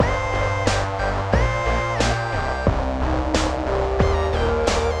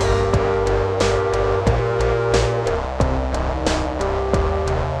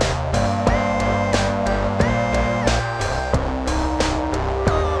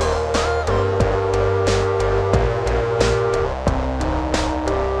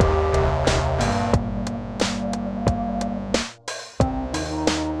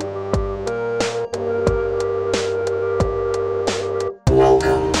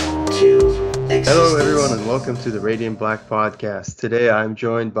Hello, everyone, and welcome to the Radiant Black podcast. Today, I'm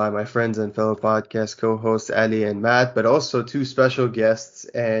joined by my friends and fellow podcast co-hosts Ali and Matt, but also two special guests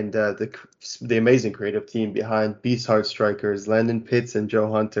and the amazing creative team behind Beast Heart Strikers, Landon Pitts and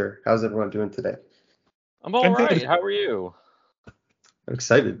Joe Hunter. How's everyone doing today? I'm all I'm right. good. How are you? I'm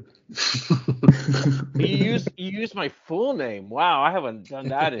excited. You used my full name. Wow, I haven't done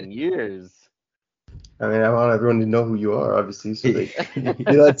that in years. I mean, I want everyone to know who you are, obviously, so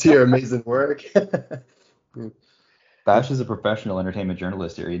let's hear amazing work. Bash is a professional entertainment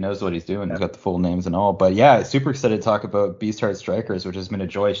journalist here. He knows what he's doing. He's got the full names and all. But yeah, super excited to talk about Beastheart Strikers, which has been a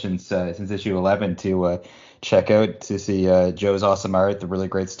joy since issue 11 to check out, to see Joe's awesome art, the really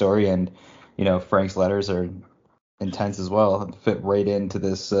great story, and Frank's letters are intense as well. Fit right into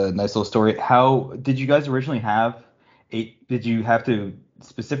this nice little story. How did you guys originally have 8? Did you have to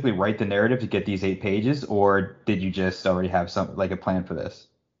specifically write the narrative to get these 8 pages, or did you just already have some like a plan for this?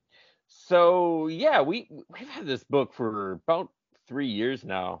 So yeah, we've had this book for about 3 years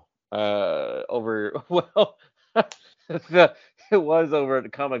now. Over it was over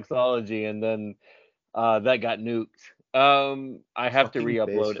at Comixology, and then that got nuked. I have to Fucking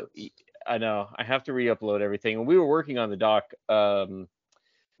re-upload Bezos. it. I know I have to re-upload everything, and we were working on the doc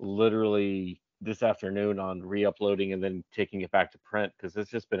literally this afternoon on re-uploading and then taking it back to print, because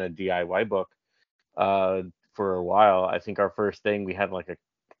it's just been a DIY book for a while. I think our first thing, we had like a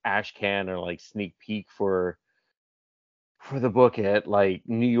ash can or like sneak peek for the book at like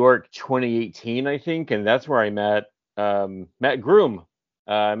New York 2018, I think, and that's where I met Matt Groom.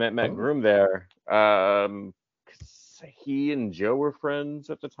 I met Matt Oh. Groom there. 'Cause he and Joe were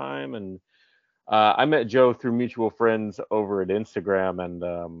friends at the time, and I met Joe through mutual friends over at Instagram, and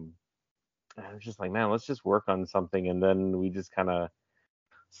I was just like, man, let's just work on something, and then we just kind of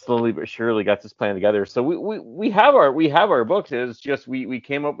slowly but surely got this plan together. So we have our books. It's just we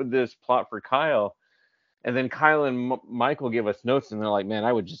came up with this plot for Kyle, and then Kyle and Michael gave us notes, and they're like, man,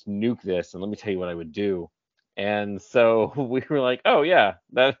 I would just nuke this, and let me tell you what I would do. And so we were like, oh yeah,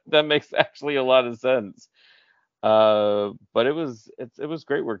 that makes actually a lot of sense. But it was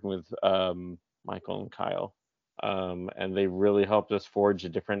great working with Michael and Kyle, and they really helped us forge a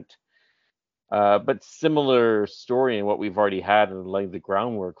different but similar story in what we've already had and laid the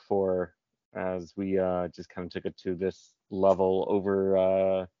groundwork for, as we just kind of took it to this level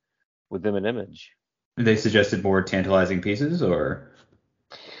over with them in Image. They suggested more tantalizing pieces, or?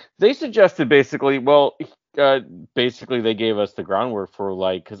 They suggested basically they gave us the groundwork for,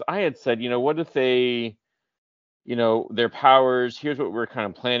 like, because I had said, what if they, their powers, here's what we're kind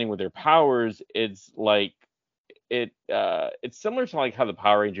of planning with their powers. It's like it's similar to like how the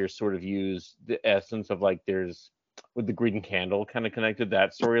Power Rangers sort of use the essence of, like, there's with the Green Candle kind of connected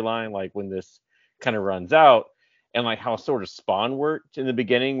that storyline, like when this kind of runs out, and like how sort of Spawn worked in the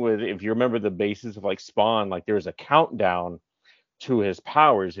beginning with, if you remember the basis of like Spawn, like there was a countdown to his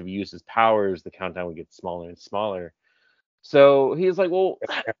powers. If he used his powers, the countdown would get smaller and smaller. So he's like, well,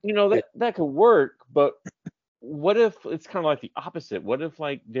 that could work, but what if it's kind of like the opposite? What if,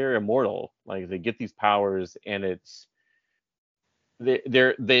 like, they're immortal, like they get these powers and it's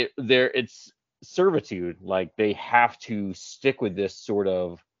it's servitude, like they have to stick with this sort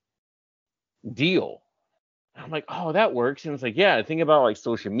of deal. And I'm like, oh, that works. And it's like, yeah, think about like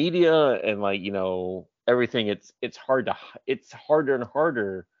social media and like, everything. It's harder and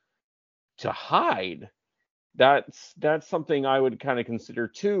harder to hide. That's something I would kind of consider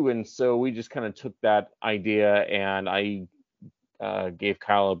too. And so we just kind of took that idea, and I gave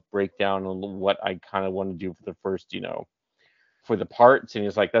Kyle a breakdown on what I kind of want to do for the first, for the parts, and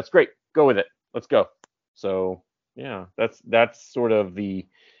he's like, "That's great, go with it, let's go." So yeah, that's sort of the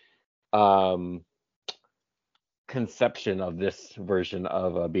conception of this version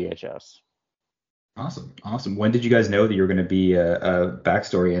of BHS. Awesome. When did you guys know that you were going to be a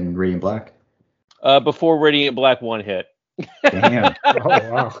backstory in Radiant Black? Before Radiant Black 1 hit. Damn.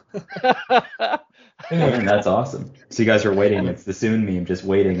 Oh, wow. Man, that's awesome. So you guys are waiting. It's the soon meme, just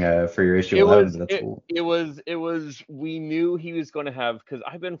waiting for your issue 11. That's cool. It was. We knew he was going to have, because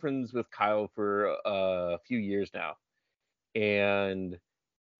I've been friends with Kyle for a few years now, and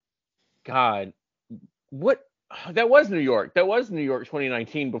God, what that was New York. That was New York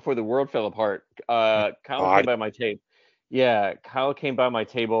 2019 before the world fell apart. Kyle came by my tape. Yeah, Kyle came by my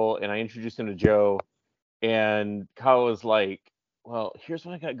table, and I introduced him to Joe, and Kyle was like, well, here's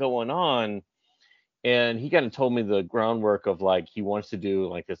what I got going on. And he kind of told me the groundwork of, like, he wants to do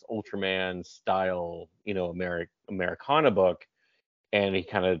like this Ultraman style, Americana book. And he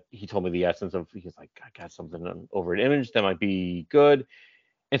told me the essence of, he's like, I got something over at Image that might be good.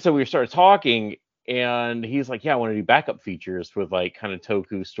 And so we started talking, And he's like, yeah, I want to do backup features with like kind of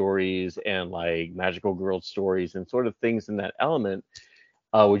Toku stories and like magical girl stories and sort of things in that element.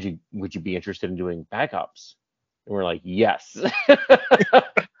 Would you be interested in doing backups? And we're like, yes,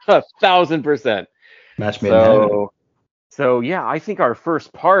 1,000%. Match made in heaven. So yeah, I think our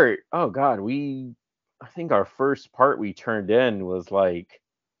first part, oh God, I think our first part we turned in was like,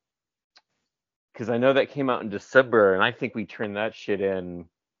 because I know that came out in December, and I think we turned that shit in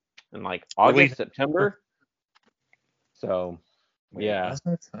like August, September. So yeah, Was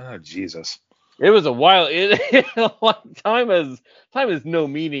it? Oh Jesus. it was a while. Like, time is no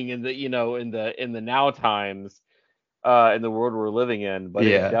meaning in the in the now times, in the world we're living in. But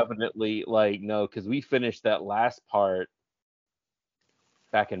it definitely, like, no, because we finished that last part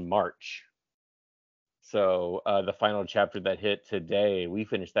back in March. So the final chapter that hit today, we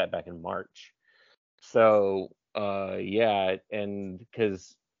finished that back in March. So yeah, and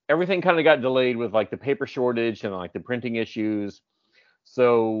because everything kind of got delayed with like the paper shortage and like the printing issues,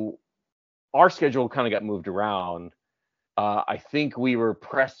 so our schedule kind of got moved around. I think we were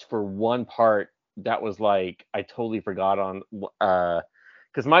pressed for one part that was like I totally forgot on,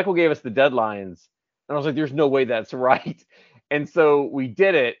 because Michael gave us the deadlines, and I was like, "There's no way that's right," and so we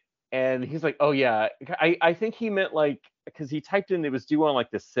did it. And he's like, "Oh yeah," I think he meant like, because he typed in it was due on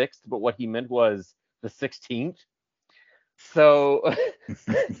like the 6th, but what he meant was the 16th. So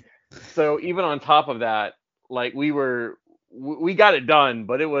so even on top of that, like we got it done,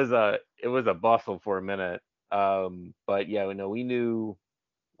 but it was a bustle for a minute. But yeah, we knew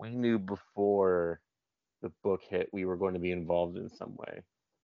before the book hit we were going to be involved in some way.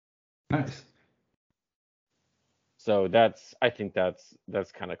 Nice. So I think that's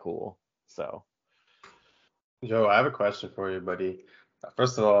kind of cool. So Joe, I have a question for you, buddy.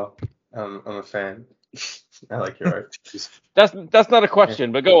 First of all, I'm a fan. I like your art. that's not a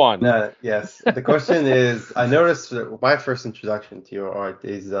question, but go on. No, yes. The question is, I noticed that my first introduction to your art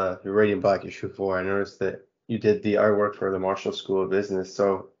is your Radiant Black issue 4. I noticed that you did the artwork for the Marshall School of Business.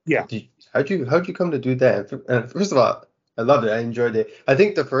 So Yeah. how'd you come to do that? And first of all, I loved it. I enjoyed it. I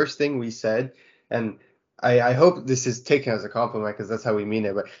think the first thing we said, and I hope this is taken as a compliment because that's how we mean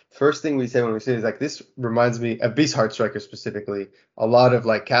it. But first thing we said when we said is like, this reminds me of Beast Heart Striker specifically, a lot of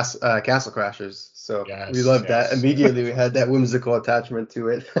like Castle Crashers. So we loved that. Immediately we had that whimsical attachment to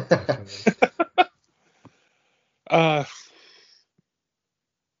it.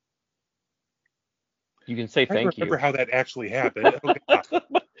 You can say thank you. I remember how that actually happened.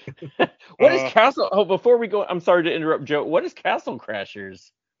 What is Castle? Oh, before we go, I'm sorry to interrupt, Joe. What is Castle Crashers?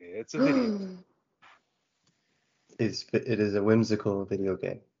 It's a video. It is a whimsical video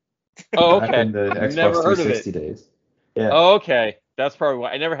game. Oh, Back okay. in the Xbox Never heard of 360 it. days. Yeah. Oh, okay. That's probably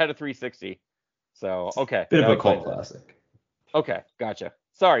why I never had a 360. So okay. Bit of a cult classic. Okay, gotcha.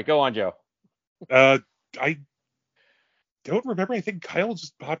 Sorry, go on, Joe. I don't remember. I think Kyle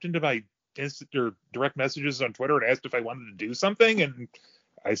just popped into my instant or direct messages on Twitter and asked if I wanted to do something, and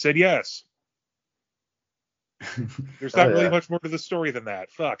I said yes. There's not really much more to the story than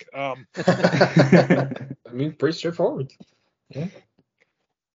that. Fuck. I mean, pretty straightforward. Yeah.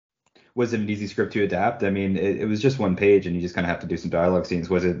 Was it an easy script to adapt? I mean, it was just one page, and you just kind of have to do some dialogue scenes.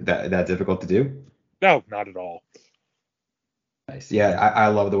 Was it that difficult to do? No, not at all. Nice. Yeah, I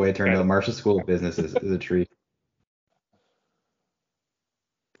love the way it turned out. Marshall School of Business is a treat.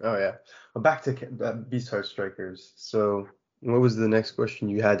 Oh yeah. Well, back to Beast Heart Strikers. So, what was the next question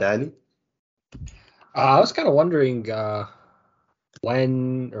you had, Ali? I was kind of wondering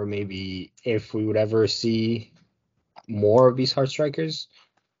when or maybe if we would ever see more of these Heart Strikers,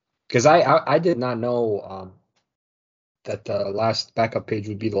 because I did not know that the last backup page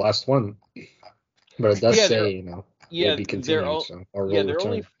would be the last one, but it does say will be continuing.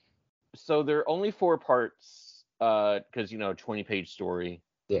 They're only 4 parts because 20-page story.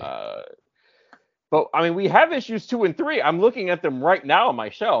 Yeah. But I mean, we have issues 2 and 3. I'm looking at them right now on my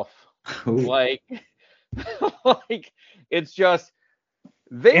shelf. Like it's just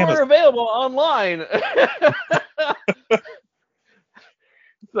they were available online.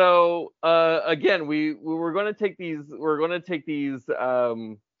 So again, we were going to take these. We're going to take these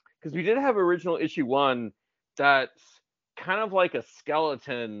because we did have original issue 1 that's kind of like a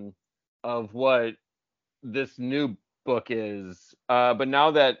skeleton of what this new book is. But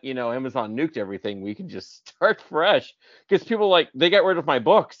now that Amazon nuked everything, we can just start fresh. Because people they got rid of my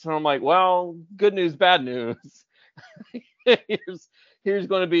books, and I'm like, well, good news, bad news. Here's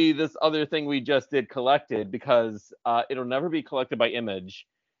going to be this other thing we just did collected, because it'll never be collected by Image.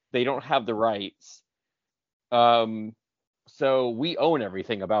 They don't have the rights. So we own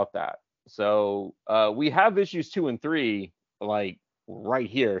everything about that. So we have issues 2 and 3 like right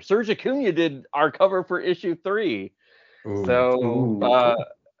here. Serge Acuna did our cover for issue 3. Ooh. So,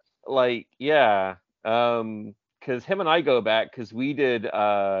 like, yeah, because him and I go back because we did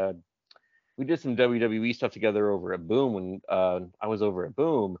some WWE stuff together over at Boom when I was over at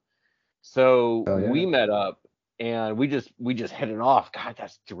Boom. So we met up and we just hit it off. God,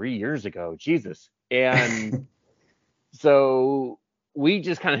 that's 3 years ago. Jesus. And so we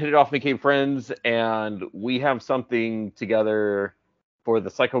just kind of hit it off and became friends, and we have something together for the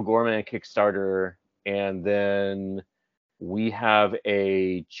Psycho Gorman Kickstarter, and then we have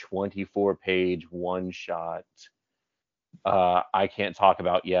a 24-page one-shot I can't talk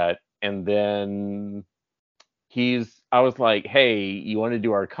about yet. And then I was like, hey, you want to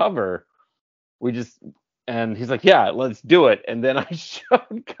do our cover? And he's like, yeah, let's do it. And then I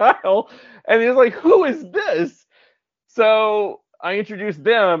showed Kyle, and he was like, who is this? So I introduced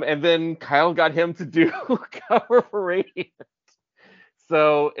them, and then Kyle got him to do cover for Radiant.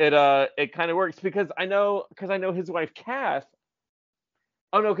 So it kind of works because I know his wife Kath.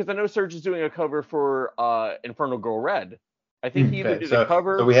 Oh no, because I know Serge is doing a cover for Infernal Girl Red. I think he either did a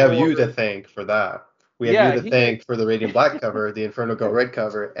cover. So we have you to thank for that. We have you to thank for the Radiant Black cover, the Infernal Girl Red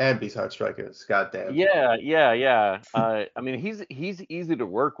cover, and Beast Heart Strikers. Goddamn. Yeah. I mean, he's easy to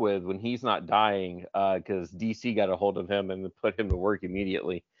work with when he's not dying, because DC got a hold of him and put him to work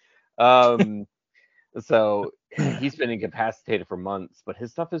immediately. So he's been incapacitated for months, but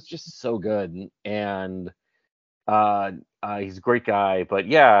his stuff is just so good, and he's a great guy. But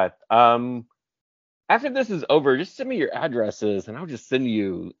yeah, after this is over, just send me your addresses, and I'll just send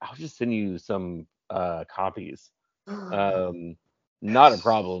you some copies. Not a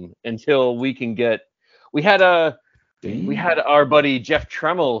problem until we can get. We had our buddy Jeff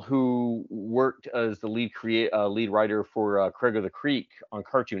Tremmel, who worked as the lead writer for Craig of the Creek on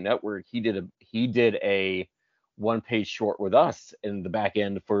Cartoon Network. He did a one-page short with us in the back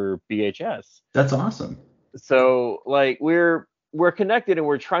end for BHS. That's awesome. So like we're connected, and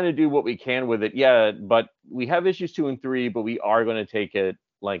we're trying to do what we can with it. Yeah, but we have issues 2 and 3, but we are going to take it,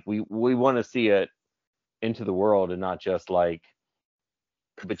 like we want to see it into the world and not just like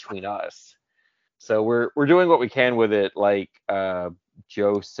between us. So we're doing what we can with it. Like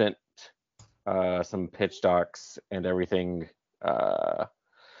Joe sent some pitch docs and everything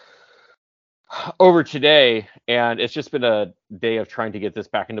over today, and it's just been a day of trying to get this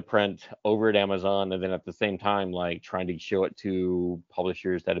back into print over at Amazon, and then at the same time like trying to show it to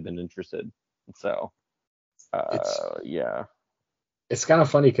publishers that have been interested. So yeah, it's kind of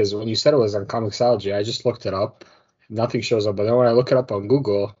funny because when you said it was on Comixology, I just looked it up. Nothing shows up, but then when I look it up on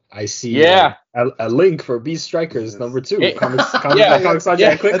Google, I see a link for Beast Strikers number 2. Comixology.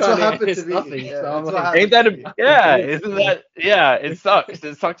 I click on it, it's nothing. Ain't that isn't that it sucks.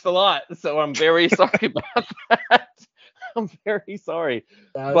 It sucks a lot. So I'm very sorry about that. I'm very sorry.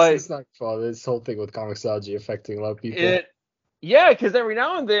 But it's not fault. This whole thing with Comixology affecting a lot of people. Because every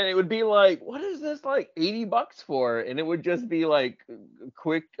now and then it would be like, what is this, like $80 for? And it would just be like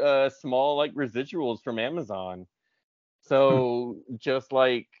quick, small like residuals from Amazon. So just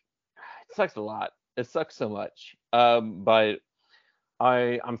like, it sucks a lot. It sucks so much. But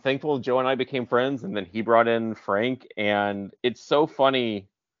I'm thankful Joe and I became friends, and then he brought in Frank, and it's so funny.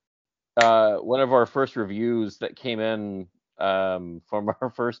 One of our first reviews that came in from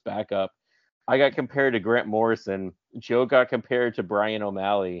our first backup, I got compared to Grant Morrison. Joe got compared to Brian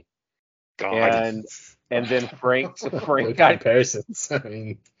O'Malley. God. And then Frank got comparisons. I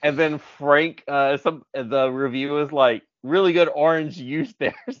mean, and then Frank, the review was like, really good orange use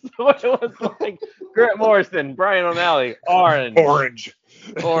there. So it was like Grant Morrison, Brian O'Malley, orange.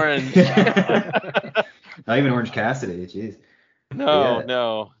 Not even Orange Cassidy, jeez.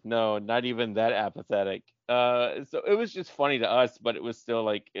 No, not even that apathetic. So it was just funny to us, but it was still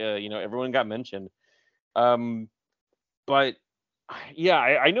like, everyone got mentioned. But yeah,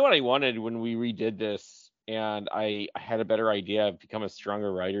 I knew what I wanted when we redid this, and I had a better idea. I've become a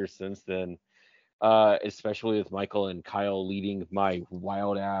stronger writer since then, especially with Michael and Kyle leading my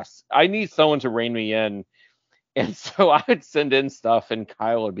wild ass. I need someone to rein me in, and so I would send in stuff, and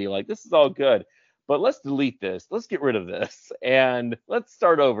Kyle would be like, "This is all good, but let's delete this. Let's get rid of this, and let's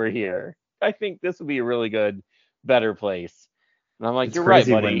start over here. I think this would be a really good, better place." And I'm like, "You're right,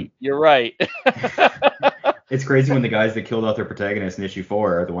 buddy. You're right." It's crazy when the guys that killed off their protagonist in issue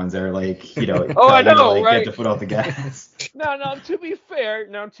 4 are the ones that are like, I know, right? Get the foot off the gas. No. To be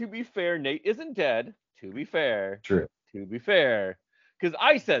fair, Nate isn't dead. To be fair. True. To be fair, because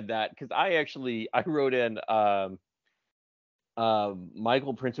I said that because I wrote in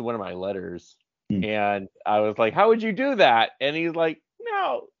Michael printed one of my letters, and I was like, "How would you do that?" And he's like,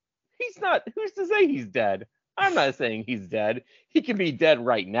 "No, he's not. Who's to say he's dead?" I'm not saying he's dead. He could be dead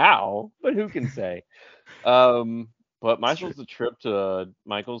right now, but who can say? But Michael's been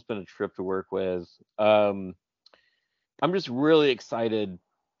a trip to work with. I'm just really excited.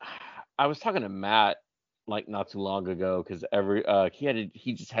 I was talking to Matt like not too long ago because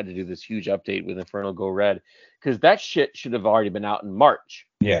he just had to do this huge update with Inferno Go Red because that shit should have already been out in March.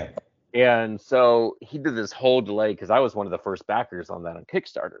 Yeah. And so he did this whole delay because I was one of the first backers on that on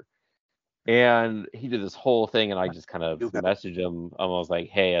Kickstarter. And he did this whole thing, and I just kind of messaged him. I was like,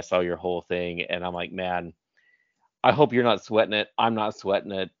 hey, I saw your whole thing. And I'm like, man, I hope you're not sweating it. I'm not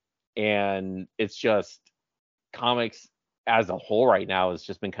sweating it. And it's just comics as a whole right now has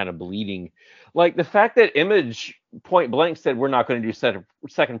just been kind of bleeding. Like the fact that Image point blank said we're not going to do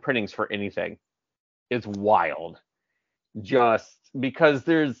second printings for anything is wild. Just because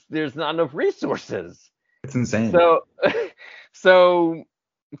there's not enough resources. It's insane. So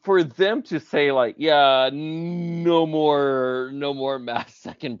for them to say like, yeah, no more mass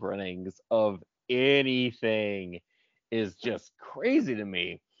second printings of anything is just crazy to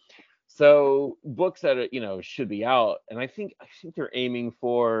me. So books that should be out, and I think they're aiming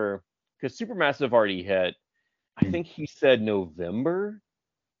for, because Supermassive already hit. I think he said November.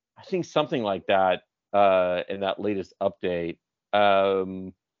 I think something like that in that latest update.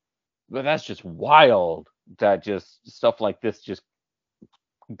 But that's just wild that just stuff like this just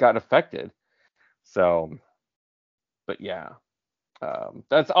got affected. So, but yeah,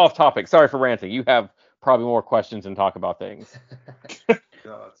 that's off topic. Sorry for ranting. You have probably more questions and talk about things.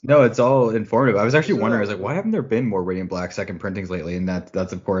 No, it's all informative. I was actually wondering, I was like, why haven't there been more Radiant Black second printings lately? And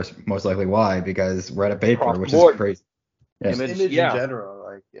that's of course most likely why, because we're out of paper, which is crazy. Yeah. Image in general,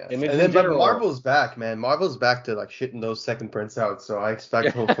 like and then but Marvel's back, man. Marvel's back to like shitting those second prints out. So I expect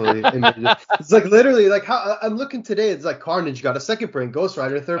hopefully it's like literally like how I'm looking today. It's like Carnage got a second print, Ghost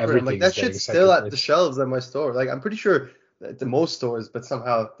Rider third print. I'm like that shit's still at the shelves at my store. Like I'm pretty sure at the most stores, but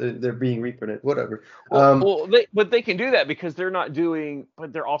somehow they're being reprinted. Whatever. But they can do that because they're not doing,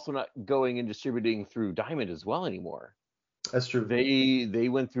 but they're also not going and distributing through Diamond as well anymore. That's true. They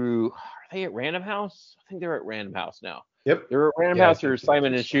went through. Are they at Random House? I think they're at Random House now. Yep. They're at Random House or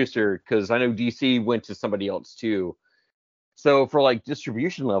Simon and Schuster, because I know DC went to somebody else too. So for like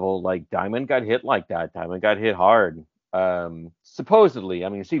distribution level, like Diamond got hit like that. Diamond got hit hard. Supposedly, I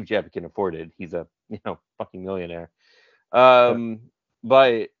mean, Steve Jeff can afford it. He's a fucking millionaire.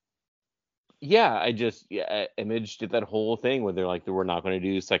 But yeah, Image did that whole thing where they're like, we're not going to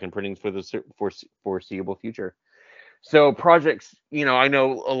do second printings for the foreseeable future. So projects, I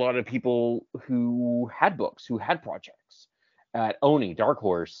know a lot of people who had books, who had projects at Oni, Dark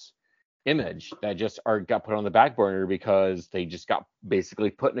Horse, Image that just got put on the back burner because they just got basically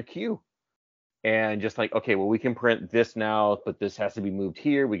put in a queue. And just like, okay, well, we can print this now, but this has to be moved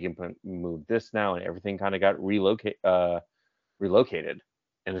here. We can move this now, and everything kind of got relocated.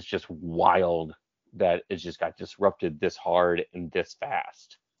 And it's just wild that it just got disrupted this hard and this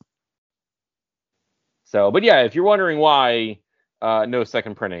fast. So, but yeah, if you're wondering why no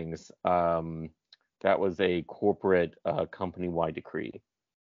second printings, that was a corporate company-wide decree.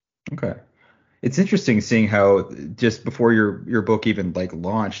 Okay. It's interesting seeing how just before your book even like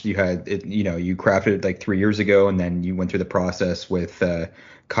launched, you had it, you crafted it like 3 years ago, and then you went through the process with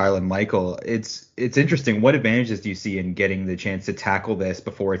Kyle and Michael. It's interesting. What advantages do you see in getting the chance to tackle this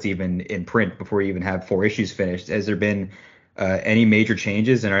before it's even in print, before you even have 4 issues finished? Has there been any major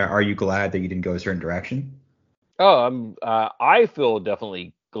changes, and are you glad that you didn't go a certain direction? Oh, I feel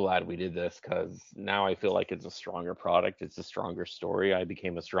definitely glad we did this, because now I feel like it's a stronger product. It's a stronger story. I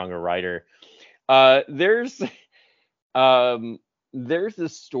became a stronger writer. There's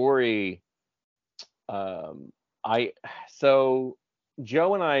this story. So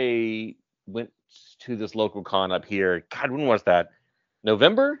Joe and I went to this local con up here. God, when was that?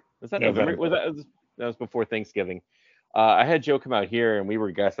 November? Was that November? That was before Thanksgiving. I had Joe come out here, and we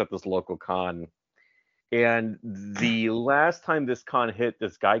were guests at this local con. And the last time this con hit,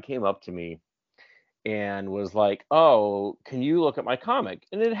 this guy came up to me and was like, "Oh, can you look at my comic?"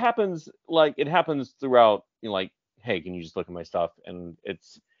 And it happens throughout, like, "Hey, can you just look at my stuff?" And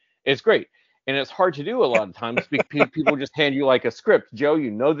it's great. And it's hard to do a lot of times because people just hand you like a script. Joe,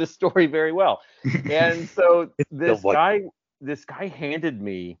 you know this story very well. And so this guy handed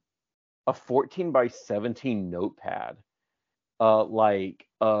me a 14x17 notepad, like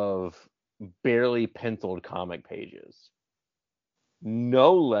of barely penciled comic pages,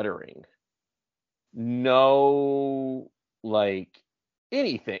 no lettering, no like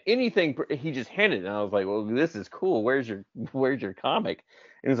anything. He just handed it, and I was like, well, this is cool. Where's your comic?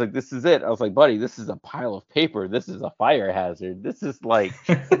 And he's like, this is it. I was like, buddy, this is a pile of paper. This is a fire hazard. This is like,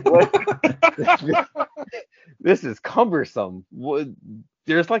 what? This is cumbersome.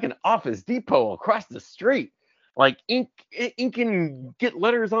 There's like an Office Depot across the street. Like ink and get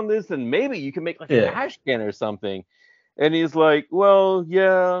letters on this, and maybe you can make like a hash can or something. And he's like, well,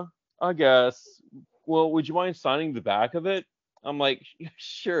 yeah, I guess. Well, would you mind signing the back of it? I'm like,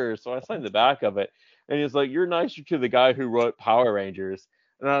 sure. So I signed the back of it. And he's like, you're nicer to the guy who wrote Power Rangers.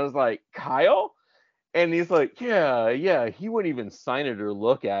 And I was like, Kyle? And he's like, yeah, he wouldn't even sign it or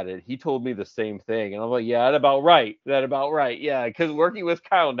look at it. He told me the same thing. And I'm like, yeah, that about right. Yeah, because working with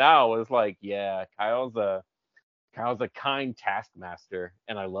Kyle now is like, yeah, Kyle's a kind taskmaster,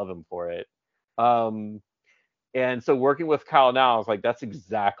 and I love him for it. And so working with Kyle now, I was like, that's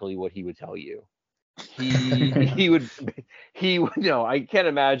exactly what he would tell you. He would no, I can't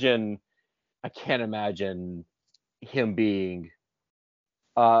imagine him being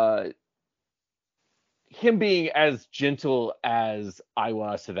as gentle as I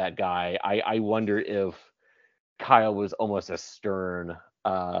was to that guy. I wonder if Kyle was almost as stern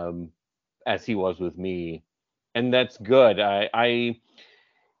as he was with me. And that's good.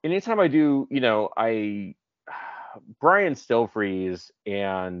 Anytime I do, Brian Stillfreeze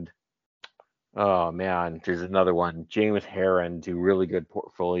and oh man, there's another one. James Heron do really good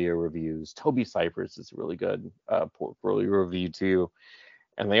portfolio reviews. Toby Cyphers is a really good portfolio review too.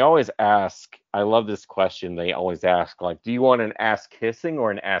 And they always ask, I love this question. They always ask, like, do you want an ass kissing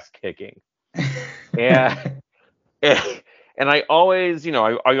or an ass kicking? and I always,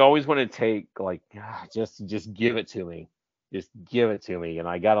 I always want to take like, just give it to me. Just give it to me. And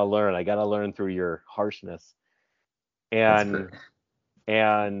I gotta learn through your harshness. And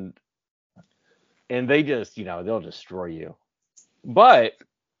they just, they'll destroy you. But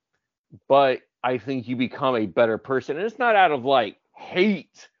I think you become a better person. And it's not out of like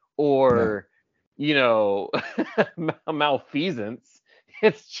hate or, malfeasance.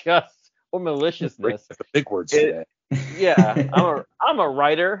 It's just, or maliciousness. Big words today. Yeah, I'm a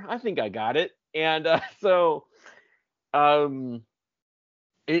writer. I think I got it. And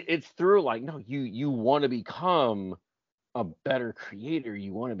it's through like, no, you want to become a better creator,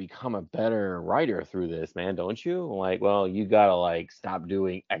 you want to become a better writer through this, man, don't you? Like, well, you gotta like stop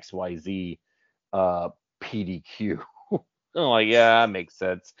doing XYZ PDQ. I'm like, yeah, that makes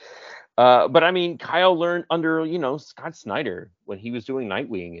sense. But I mean, Kyle learned under, Scott Snyder when he was doing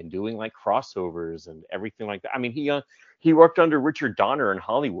Nightwing and doing like crossovers and everything like that. I mean, he worked under Richard Donner in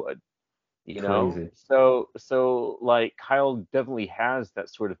Hollywood, Crazy. So like Kyle definitely has that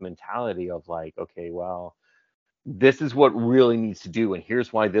sort of mentality of like, okay, well, this is what really needs to do, and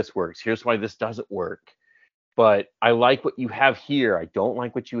here's why this works. Here's why this doesn't work. But I like what you have here. I don't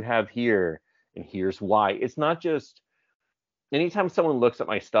like what you have here, and here's why. It's not just anytime someone looks at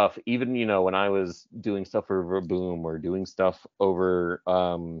my stuff, even when I was doing stuff over Boom or doing stuff over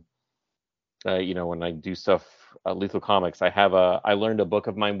when I do stuff Lethal Comics, I learned a book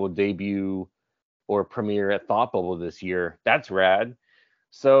of mine will debut or premiere at Thought Bubble this year. That's rad.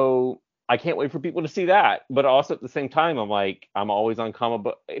 So I can't wait for people to see that. But also at the same time, I'm always on comic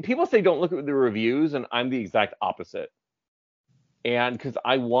book. People say don't look at the reviews, and I'm the exact opposite. And because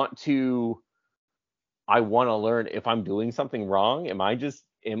I want to learn if I'm doing something wrong. Am I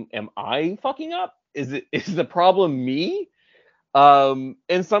fucking up? Is the problem me?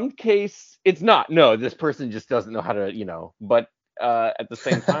 In some case, it's not. No, this person just doesn't know how to, but at the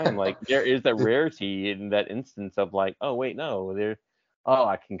same time, like there is a rarity in that instance of like, oh wait, no,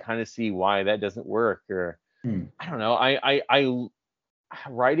 I can kind of see why that doesn't work, or I don't know. I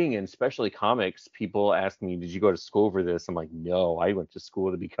writing and especially comics, people ask me, did you go to school for this? I'm like, no, I went to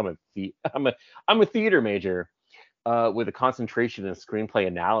school to become I'm a theater major with a concentration in screenplay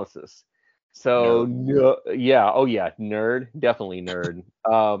analysis. So no, yeah, oh yeah, nerd, definitely nerd.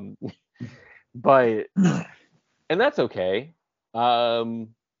 But and that's okay.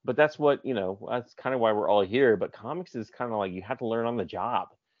 But that's what, that's kind of why we're all here. But comics is kind of like you have to learn on the job.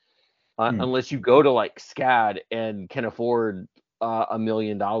 Unless you go to like SCAD and can afford $1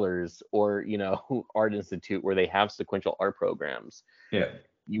 million, or Art Institute where they have sequential art programs. Yeah.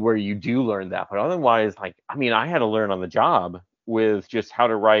 Where you do learn that. But otherwise, like, I mean, I had to learn on the job with just how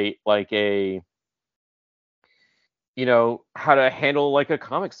to write like how to handle like a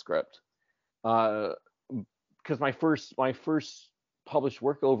comic script. Because my first published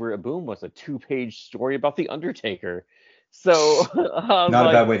work over at Boom was a 2-page story about the Undertaker. So not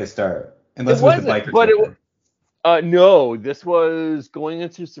a bad way to start, unless it was the biker. No, this was going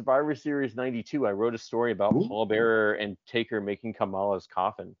into Survivor Series 92. I wrote a story about Ooh. Paul Bearer and Taker making Kamala's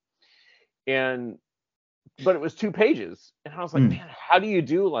coffin. But it was 2 pages. And I was like, man, how do you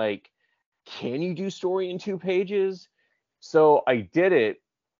do, like, can you do story in 2 pages? So I did it,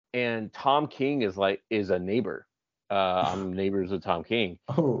 and Tom King is a neighbor. I'm neighbors with Tom King.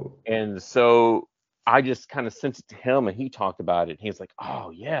 Oh. And so I just kind of sent it to him, and he talked about it. And he's like,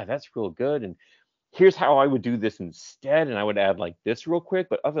 oh, yeah, that's real good. And here's how I would do this instead. And I would add like this real quick.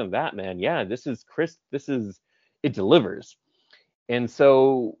 But other than that, man, yeah, this is crisp. It delivers. And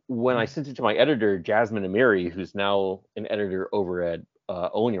so when I sent it to my editor, Jasmine Amiri, who's now an editor over at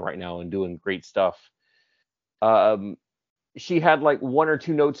Onya right now and doing great stuff, she had like 1 or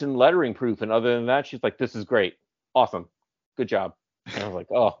 2 notes in lettering proof. And other than that, she's like, this is great. Awesome. Good job. And I was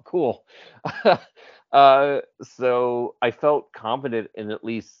like, oh, cool. So I felt confident in at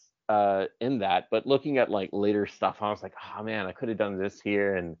least in that. But looking at like later stuff, I was like, oh, man, I could have done this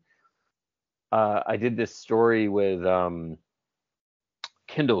here. And I did this story with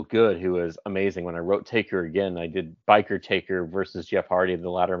Kendall Good, who was amazing. When I wrote Taker again, I did Biker Taker versus Jeff Hardy in the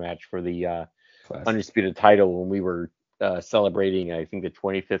ladder match for the Undisputed title when we were celebrating, I think, the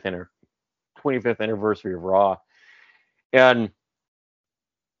 25th anniversary of Raw. And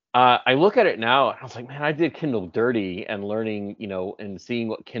I look at it now, and I was like, man, I did Kendall dirty, and learning, and seeing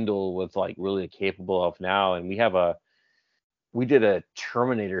what Kendall was like really capable of now. And we did a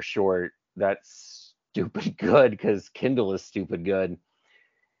Terminator short that's stupid good because Kendall is stupid good.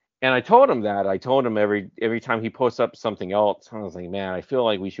 And I told him that. I told him every time he posts up something else, I was like, man, I feel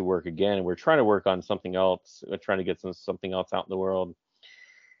like we should work again. And we're trying to work on something else. We're trying to get something else out in the world.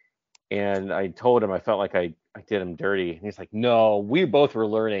 And I told him I felt like I did him dirty. And he's like, no, we both were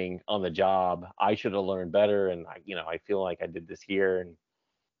learning on the job. I should have learned better. And I feel like I did this here. And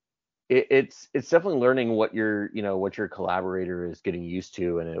it's definitely learning what your collaborator is getting used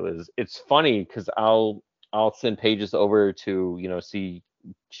to. And it's funny because I'll send pages over to, see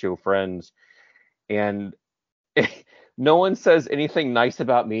show friends, and no one says anything nice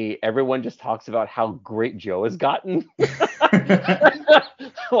about me. Everyone just talks about how great Joe has gotten.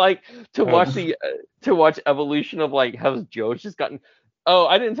 Like to watch evolution of like how Joe's just gotten. Oh,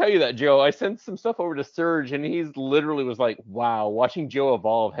 I didn't tell you that, Joe. I sent some stuff over to Serge, and he's literally was like, wow, watching Joe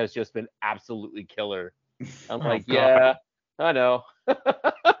evolve has just been absolutely killer. I'm like, God. Yeah, I know.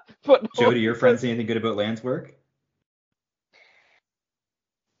 But Joe, do your friends say anything good about Lance's work?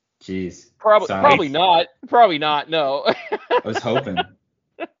 Jeez. Probably not. Probably not. No. I was hoping.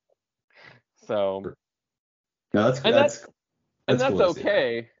 So. No, that's cool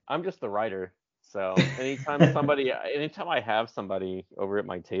okay. I'm just the writer. So anytime I have somebody over at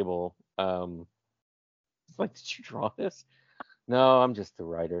my table, it's like, did you draw this? No, I'm just the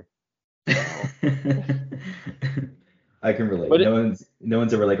writer. I can relate. No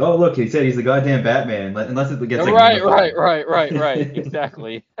one's ever like, oh look, he said he's the goddamn Batman, unless it gets like right,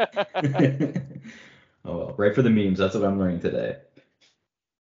 exactly. Oh well, right for the memes. That's what I'm learning today.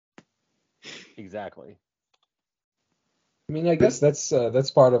 Exactly. I mean, I guess that's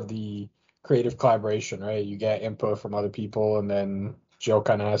part of the creative collaboration, right? You get input from other people, and then Joe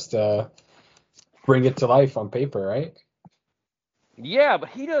kind of has to bring it to life on paper, right? Yeah, but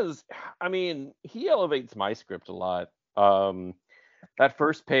he does. I mean, he elevates my script a lot. That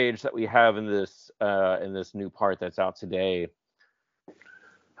first page that we have in this new part that's out today,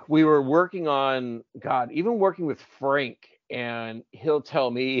 we were working on, even working with Frank, and he'll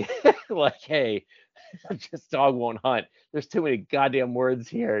tell me like, hey, just dog won't hunt. There's too many goddamn words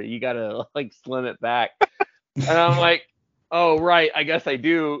here. You gotta like slim it back. And I'm like, oh right, I guess I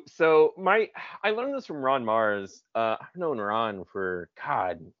do. So I learned this from Ron Mars. I've known Ron for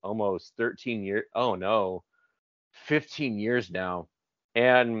almost 13 years. Oh no, 15 years now.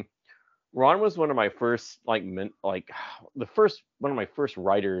 And Ron was one of my first one of my first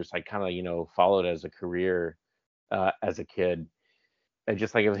writers I kind of followed as a career as a kid. And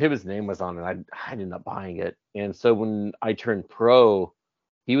just like if his name was on it, I ended up buying it. And so when I turned pro,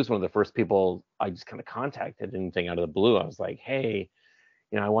 he was one of the first people I just kind of contacted. Anything out of the blue, I was like, hey,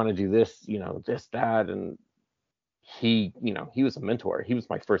 I want to do this, this, that. And he was a mentor. He was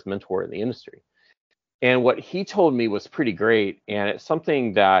my first mentor in the industry. And what he told me was pretty great. And it's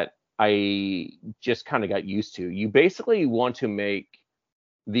something that I just kind of got used to. You basically want to make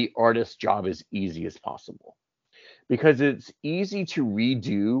the artist's job as easy as possible, because it's easy to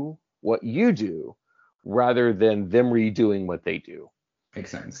redo what you do rather than them redoing what they do.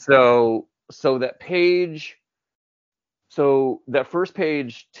 Makes sense. So that first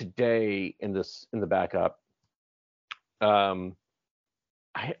page today in the backup, I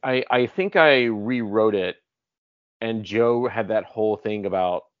think I rewrote it and Joe had that whole thing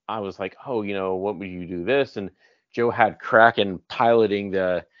about, I was like, oh, what would you do this? And Joe had Kraken piloting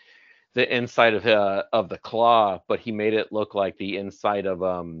the inside of the claw, but he made it look like the inside of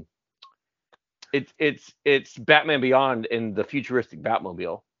it's Batman Beyond in the futuristic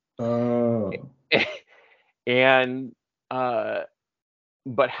Batmobile. Oh. And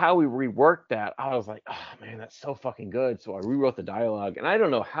but how we reworked that, I was like, oh man, that's so fucking good. So I rewrote the dialogue, and I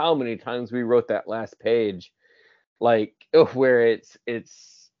don't know how many times we wrote that last page, like where it's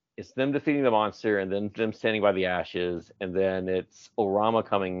them defeating the monster, and then them standing by the ashes, and then it's Orama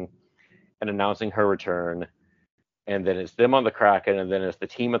coming and announcing her return, and then it's them on the Kraken, and then it's the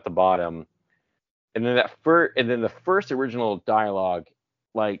team at the bottom, and then the first original dialogue,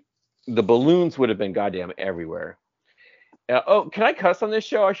 like the balloons would have been goddamn everywhere. Can I cuss on this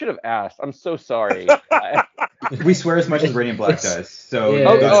show? I should have asked. I'm so sorry. We swear as much as Radiant Black does. So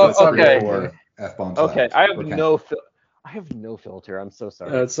Yeah, that's okay. 3 or 4 F-bombs. Okay, left. I have no filter. I'm so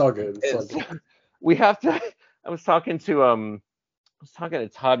sorry. It's all good. It's all good. We have to. I was talking to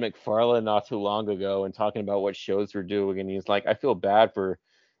Todd McFarlane not too long ago and talking about what shows we're doing, and he's like, I feel bad for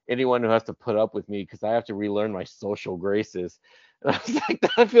anyone who has to put up with me because I have to relearn my social graces. And I was like,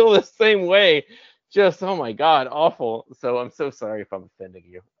 I feel the same way. Just, oh my God, awful. So I'm so sorry if I'm offending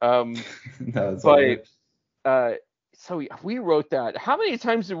you. No, it's all good. So we wrote that. How many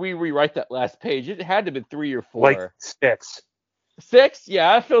times did we rewrite that last page? It had to have been 3 or 4. Like 6. 6?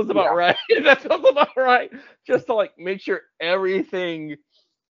 Yeah, that feels about right. That feels about right. Just to like make sure everything,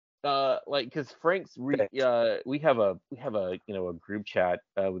 because Frank's we have a group chat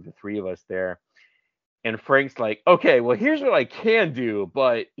with the 3 of us there, and Frank's like, okay, well here's what I can do,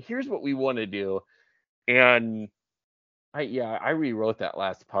 but here's what we want to do, and I rewrote that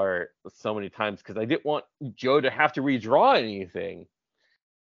last part so many times because I didn't want Joe to have to redraw anything,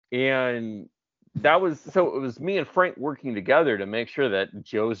 and it was me and Frank working together to make sure that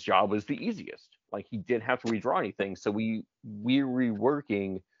Joe's job was the easiest. Like he didn't have to redraw anything. So we're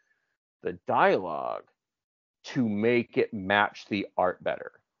reworking the dialogue to make it match the art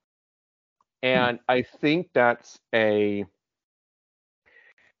better. And I think that's a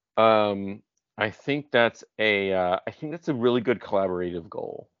really good collaborative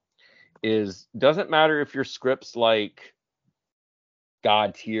goal. Doesn't matter if your script's like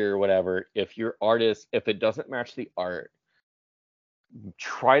God tier or whatever, if it doesn't match the art,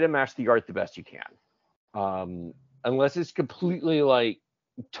 try to match the art the best you can. Unless it's completely like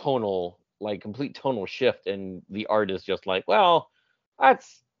tonal, like complete tonal shift, and the art is just like, well,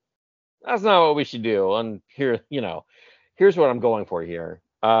 that's not what we should do. And here's what I'm going for here.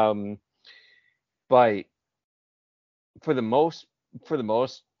 But for the most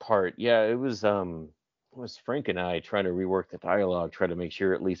part, yeah, it was Frank and I trying to rework the dialogue, try to make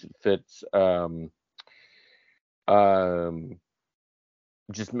sure at least it fits,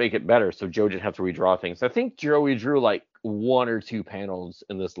 just make it better so Joe didn't have to redraw things. I think Joey drew like 1 or 2 panels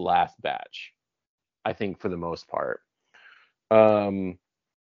in this last batch, I think, for the most part.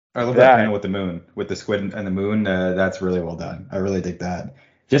 I love that panel with the moon, with the squid and the moon. That's really well done. I really dig that.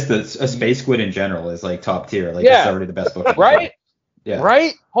 Just a space squid in general is like top tier. Like it's already the best book. Right? Yeah.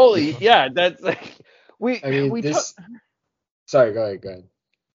 Right? Holy, yeah. That's like Sorry, go ahead.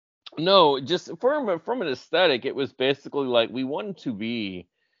 No, just from an aesthetic, it was basically like we wanted to be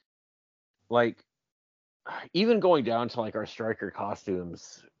like, even going down to like our striker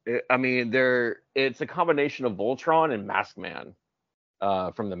costumes. It's a combination of Voltron and Maskman.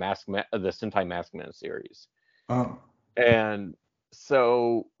 From the Sentai Maskman series. Oh. And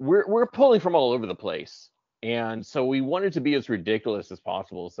so we're pulling from all over the place. And so we wanted to be as ridiculous as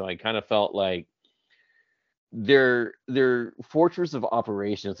possible. So I kind of felt like their fortress of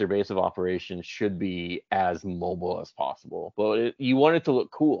operations, their base of operations should be as mobile as possible. But you want it to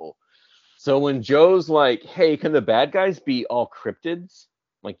look cool. So when Joe's like, hey, can the bad guys be all cryptids?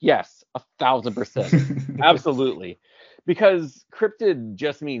 I'm like, yes, 1,000%. Absolutely. Because cryptid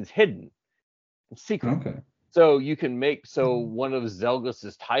just means hidden, secret. Okay. So you can one of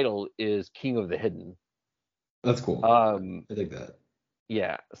Zelgus's title is King of the Hidden. That's cool. I dig that.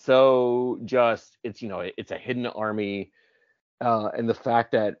 Yeah. So just it's a hidden army, and the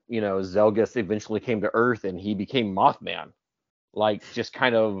fact that Zelgus eventually came to Earth and he became Mothman, like just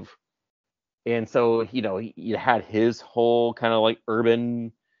kind of, and so he had his whole kind of like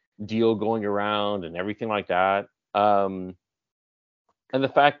urban deal going around and everything like that. And the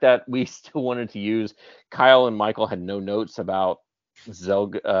fact that we still wanted to use, Kyle and Michael had no notes about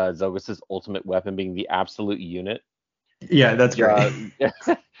Zelgus's ultimate weapon being the absolute unit. Yeah, that's great.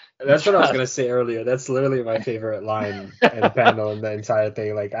 That's what I was gonna say earlier. That's literally my favorite line and panel in the entire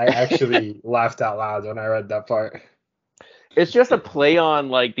thing. Like I actually laughed out loud when I read that part. It's just a play on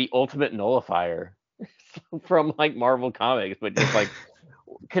like the ultimate nullifier from like Marvel Comics, but just like,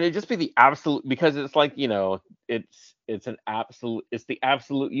 can it just be the absolute? Because it's like, it's the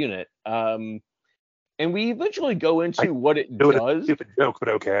absolute unit. And we eventually go into what it Do it as a does. stupid joke, but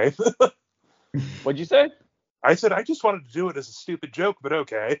okay. What'd you say? I said I just wanted to do it as a stupid joke, but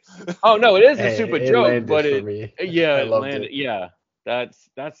okay. Oh no, it is a Hey, stupid it joke, landed but for me. yeah, I it loved landed. it. Yeah,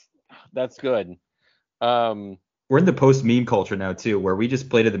 that's good. We're in the post meme culture now too, where we just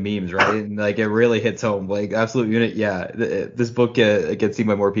play to the memes, right? And like it really hits home. Like Absolute Unit, yeah, this book gets seen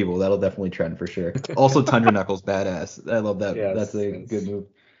by more people. That'll definitely trend for sure. Also, Tundra Knuckles, badass. I love that. Yes, That's a yes. good move.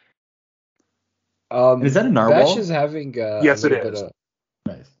 And is that a Bash narwhal? is having Yes, a it little bit is. of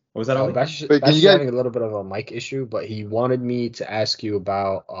Nice. What was that, Ollie? Bash, Wait, Bash can is you guys? having a little bit of a mic issue, but he wanted me to ask you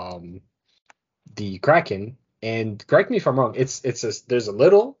about the Kraken. And correct me if I'm wrong. There's a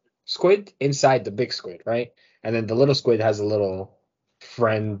little squid inside the big squid, right? And then the little squid has a little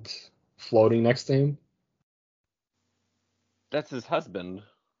friend floating next to him. That's his husband.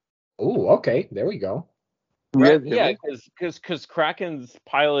 Oh, okay, there we go. Right? Yeah, because Kraken's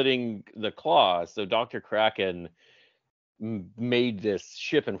piloting the Claw, so Dr. Kraken made this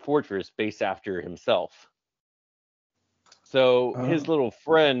ship and fortress based after himself. So his little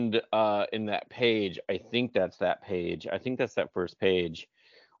friend in that page, I think that's that page. I think that's that first page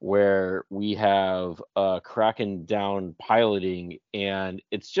where we have Kraken down piloting, and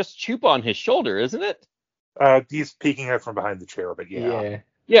it's just Chupa on his shoulder, isn't it? He's peeking out from behind the chair, but yeah.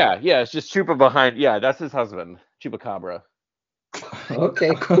 Yeah, it's just Chupa behind. Yeah, that's his husband, Chupacabra.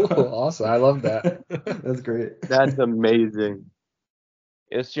 Okay, cool. Awesome. I love that. That's great. That's amazing.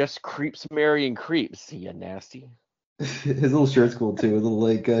 It's just creeps marrying creeps, you nasty. His little shirt's cool too. A little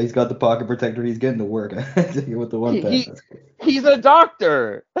like he's got the pocket protector. He's getting to work with the one pen. That's cool. He's a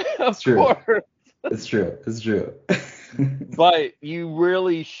doctor, of true. course. It's true. But you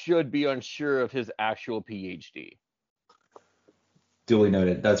really should be unsure of his actual PhD. Duly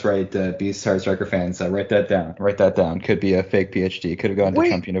noted. That's right. Beast Heart Striker fans, write that down. Could be a fake PhD. Could have gone to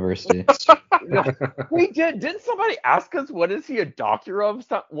Trump University. Didn't somebody ask us what is he a doctor of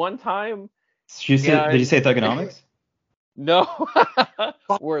one time? Did you say thugonomics? No.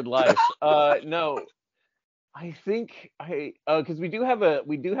 Word life. No. I think because we do have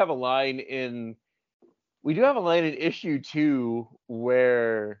a line in issue 2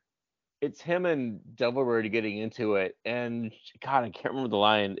 where it's him and Devilbird getting into it, and God, I can't remember the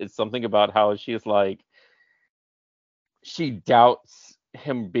line. It's something about how she's like, she doubts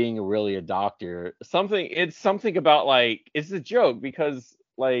him being really a doctor. It's something about like, it's a joke because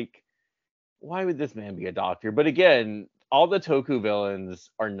like, why would this man be a doctor? But again, all the Toku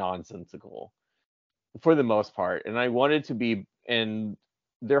villains are nonsensical for the most part, and I wanted to be, and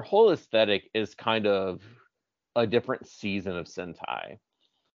their whole aesthetic is kind of a different season of Sentai.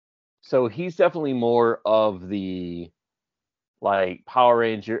 So he's definitely more of the like Power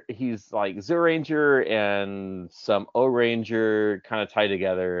Ranger. He's like Zyuranger and some O-Ranger kind of tied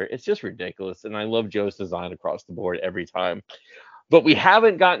together. It's just ridiculous. And I love Joe's design across the board every time. But we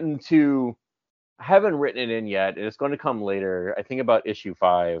haven't written it in yet. It's going to come later. I think about issue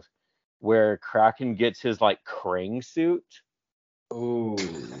 5, where Kraken gets his like Krang suit. Oh.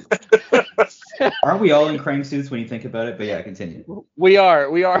 Aren't we all in Krang suits when you think about it? But yeah, continue. We are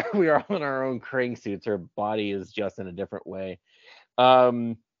all in our own Krang suits. Our body is just in a different way.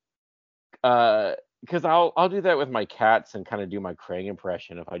 Because I'll do that with my cats and kind of do my Krang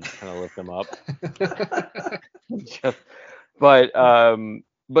impression if I just kind of lift them up.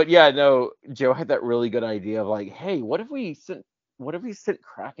 But yeah, no, Joe had that really good idea of like, hey, what if we sent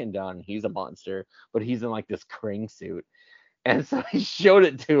Kraken down? He's a monster, but he's in like this Krang suit. And so he showed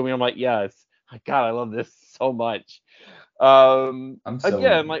it to me. I'm like, yes, God, I love this so much. I'm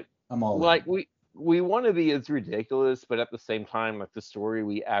all like we want to be as ridiculous, but at the same time, like the story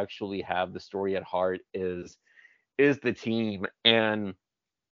we actually have, the story at heart is the team, and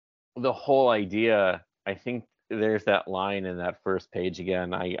the whole idea. I think there's that line in that first page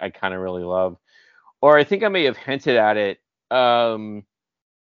again. I kind of really love, or I think I may have hinted at it.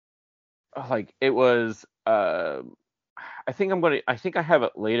 Like it was. I think I have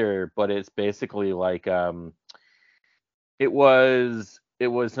it later, but it's basically like it was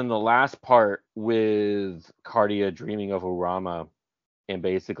in the last part with Cardia dreaming of Orama, and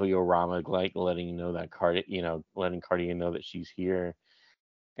basically Orama like letting Cardia know that she's here,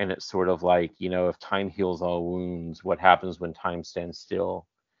 and it's sort of like, if time heals all wounds, what happens when time stands still?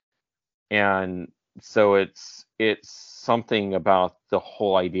 And so it's something about the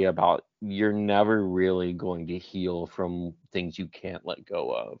whole idea about you're never really going to heal from things you can't let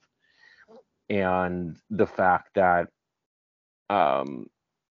go of, and the fact that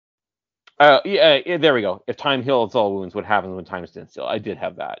yeah, there we go. If time heals all wounds, what happens when time stands still? I did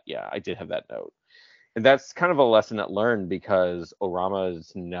have that. Yeah, I did have that note. And that's kind of a lesson that learned, because Orama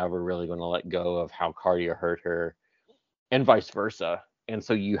is never really going to let go of how Cardia hurt her, and vice versa. And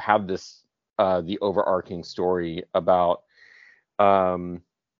so you have this the overarching story about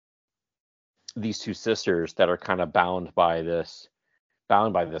these two sisters that are kind of bound by this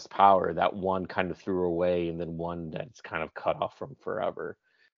power that one kind of threw away, and then one that's kind of cut off from forever.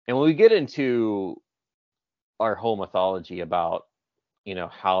 And when we get into our whole mythology about,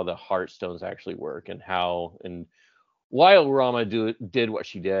 how the Heartstones actually work, and why Orama did what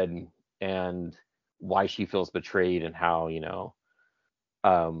she did, and why she feels betrayed, and how,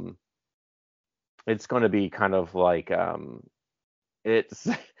 it's going to be kind of like it's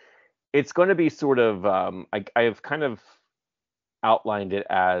it's going to be sort of I've kind of outlined it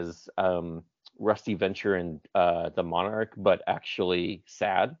as Rusty Venture and the Monarch, but actually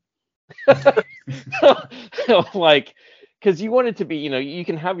sad. Like, because you want it to be, you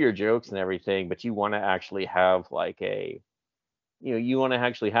can have your jokes and everything, but you want to actually have like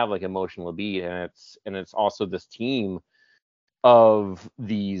emotional beat, and it's also this team of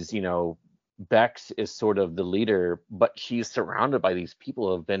these, Bex is sort of the leader, but she's surrounded by these people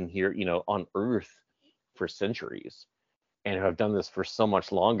who have been here, on Earth for centuries, and who have done this for so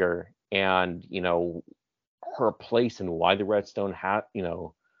much longer. And, her place, and why the Redstone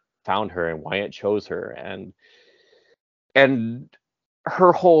found her, and why it chose her, and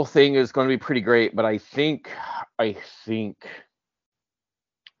her whole thing is going to be pretty great. But I think the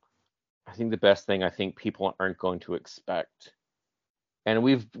best thing, I think people aren't going to expect, and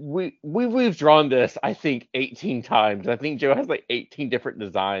we've drawn this, I think, 18 times. I think Joe has like 18 different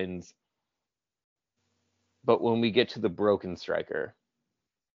designs. But when we get to the Broken Striker,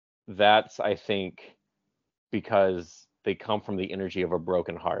 that's, I think, because they come from the energy of a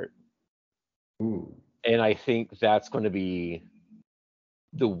broken heart. Ooh. And I think that's going to be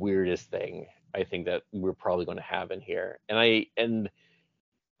the weirdest thing, I think, that we're probably going to have in here. And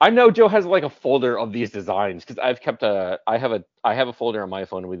I know Joe has like a folder of these designs, because I have a folder on my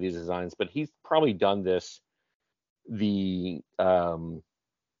phone with these designs, but he's probably done this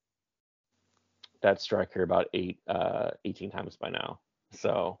that striker about 18 times by now.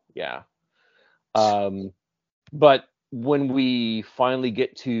 So yeah. But when we finally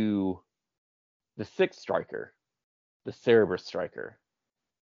get to the sixth striker, the Cerberus striker,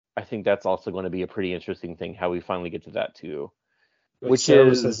 I think that's also going to be a pretty interesting thing, how we finally get to that too. Which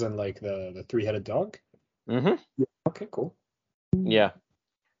Cerberus is in like the three-headed dog? Mm-hmm. Yeah. Okay, cool. Yeah.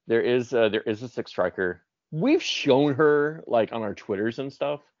 There is a sixth striker. We've shown her like on our Twitters and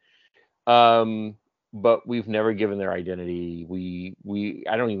stuff. But we've never given their identity.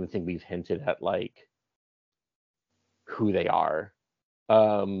 I don't even think we've hinted at like who they are.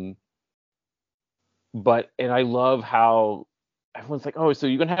 But I love how everyone's like, oh, so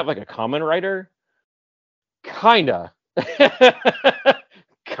you're gonna have like a common writer? Kinda.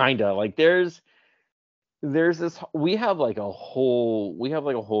 Like there's this, we have like a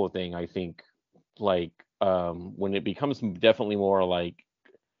whole thing, I think, like when it becomes definitely more like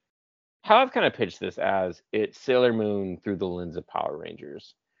how I've kind of pitched this as, it's Sailor Moon through the lens of Power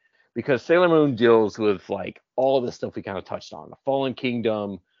Rangers, because Sailor Moon deals with like all the stuff we kind of touched on: the Fallen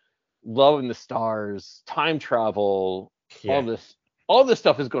Kingdom, Love in the Stars, time travel, all this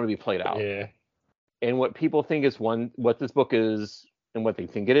stuff is going to be played out. Yeah. And what people think is what this book is, and what they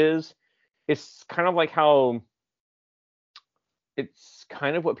think it is, it's kind of like how it's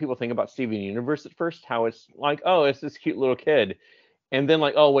kind of what people think about Steven Universe at first, how it's like, oh, it's this cute little kid. And then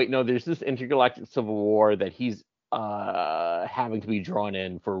like, oh wait, no, there's this intergalactic civil war that he's having to be drawn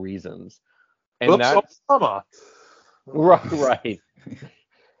in for reasons. And that's right.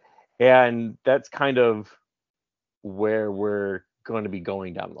 And that's kind of where we're going to be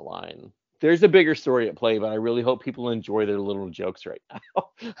going down the line. There's a bigger story at play, but I really hope people enjoy their little jokes right now.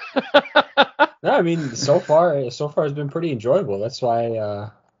 No, I mean, so far it's been pretty enjoyable. That's why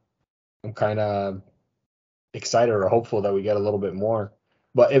I'm kind of excited or hopeful that we get a little bit more.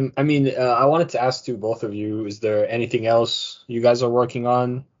 But I mean, I wanted to ask to both of you, is there anything else you guys are working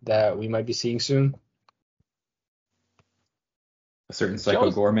on that we might be seeing soon? A certain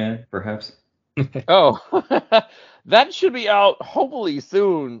Psycho Gorman, perhaps? Oh, that should be out hopefully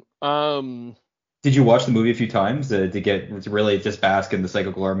soon. Did you watch the movie a few times to really just bask in the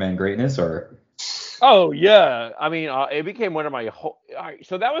Psycho Gorman greatness, or? Oh yeah, I mean, it became one of my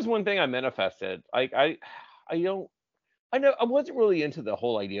so that was one thing I manifested. I don't. I know I wasn't really into the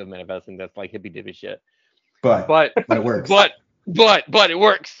whole idea of manifesting. That's like hippy dippy shit. But But it works. but it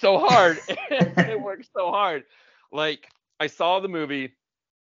works so hard. It works so hard. Like I saw the movie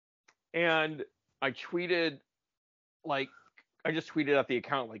and I tweeted like I just tweeted at the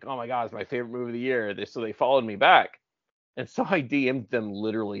account like, oh my god, it's my favorite movie of the year. So they followed me back. And so I DM'd them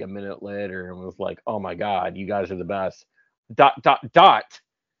literally a minute later and was like, oh my god, you guys are the best. ...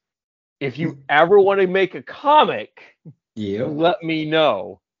 If you ever want to make a comic, let me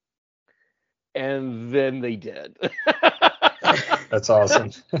know. And then they did. That's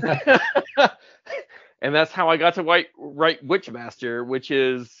awesome. And that's how I got to write Witchmaster, which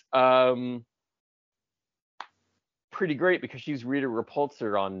is pretty great because she's Rita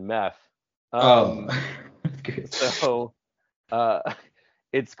Repulsor on meth. Good. So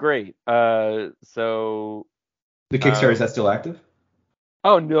it's great. So The Kickstarter, is that still active?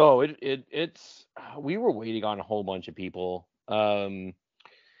 oh no, it's we were waiting on a whole bunch of people.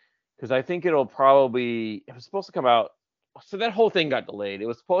 Because I think it was supposed to come out. So that whole thing got delayed. It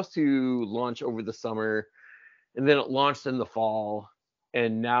was supposed to launch over the summer, and then it launched in the fall,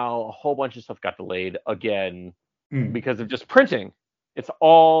 and now a whole bunch of stuff got delayed again because of just printing. It's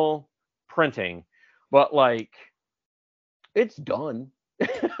all printing, but like it's done.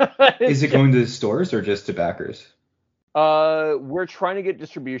 Is it going to stores or just to backers? We're trying to get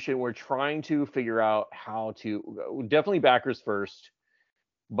distribution. We're trying to figure out how to definitely backers first.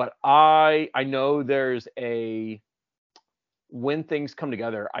 But I know there's when things come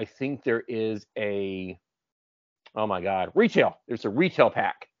together, I think there is retail. There's a retail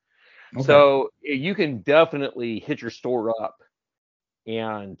pack. Okay. So you can definitely hit your store up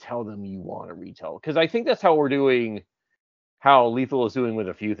and tell them you want a retail. Because I think that's how how Lethal is doing with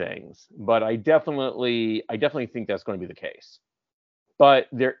a few things. But I definitely think that's going to be the case. But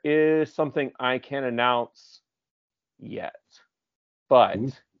there is something I can't announce yet. But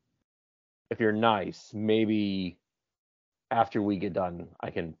if you're nice, maybe after we get done,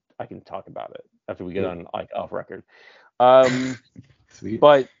 I can talk about it after we get on like off record. Sweet.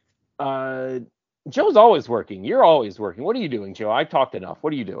 But Joe's always working. You're always working. What are you doing, Joe? I've talked enough.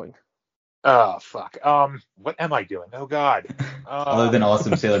 What are you doing? Oh fuck. What am I doing? Oh god. Other than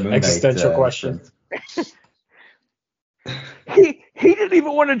awesome Sailor Moon existential question. He didn't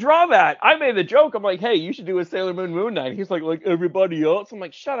even want to draw that. I made the joke. I'm like, hey, you should do a Sailor Moon Knight. He's like everybody else. I'm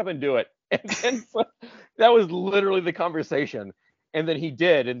like, shut up and do it. And then so, that was literally the conversation. And then he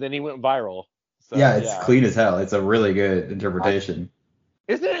did, and then he went viral. So, yeah, it's clean as hell. It's a really good interpretation.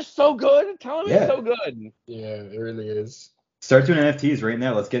 Isn't it so good? Tell me it's so good. Yeah, it really is. Start doing NFTs right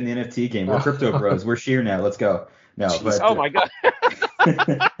now. Let's get in the NFT game. We're crypto bros. We're sheer now. Let's go. No, but oh my god.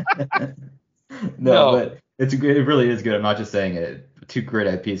 No, but it really is good. I'm not just saying it. Two great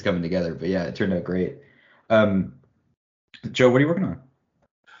IPs coming together, but yeah, it turned out great. Joe, what are you working on?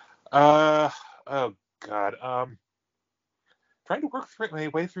 Oh god. Trying to work my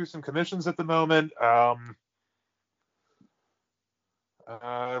way through some commissions at the moment.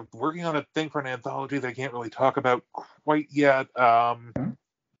 Working on a thing for an anthology that I can't really talk about quite yet. And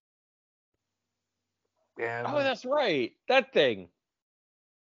oh, that's right, that thing.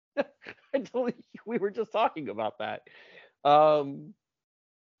 We were just talking about that.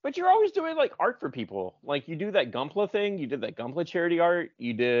 But you're always doing like art for people. Like you do that Gunpla thing. You did that Gunpla charity art.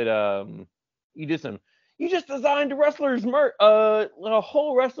 You just designed a wrestler's a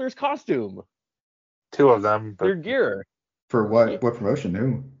whole wrestler's costume. 2 of them. Their gear. For what? What promotion?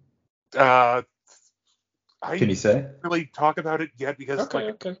 Who? Can you say? Really talk about it yet because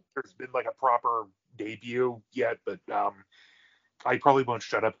okay. There's been like a proper debut yet, but I probably won't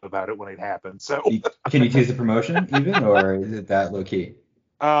shut up about it when it happens. So can you tease the promotion even, or is it that low key?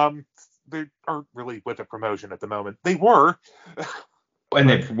 They aren't really with a promotion at the moment. They were. And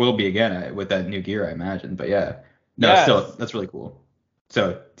they will be again with that new gear, I imagine. But yeah, no, yes. Still, that's really cool.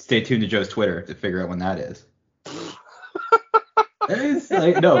 So stay tuned to Joe's Twitter to figure out when that is. It's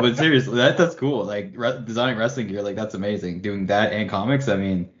like, no, but seriously, that's cool. Like designing wrestling gear, like that's amazing. Doing that and comics, I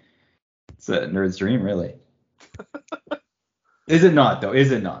mean, it's a nerd's dream, really. Is it not though?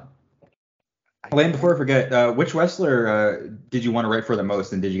 Is it not? Lane, before I forget, which wrestler did you want to write for the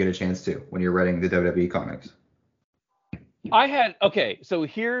most, and did you get a chance to when you were writing the WWE comics? So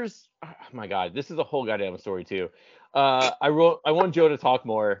here's, oh my God, this is a whole goddamn story too. I want Joe to talk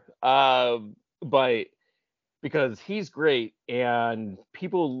more, but because he's great and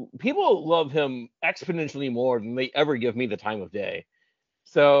people love him exponentially more than they ever give me the time of day.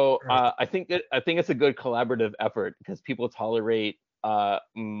 So I think it's a good collaborative effort because people tolerate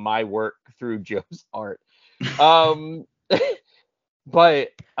my work through Joe's art. But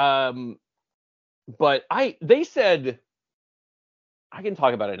they said I can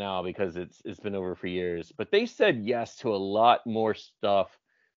talk about it now because it's been over for years, but they said yes to a lot more stuff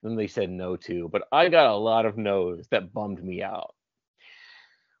than they said no to. But I got a lot of no's that bummed me out.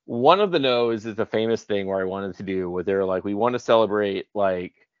 One of the no's is a famous thing where I wanted to do where they're like, we want to celebrate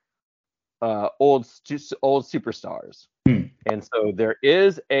like old superstars. And so there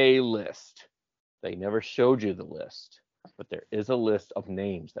is a list. They never showed you the list, but there is a list of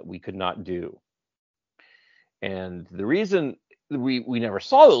names that we could not do. And the reason we never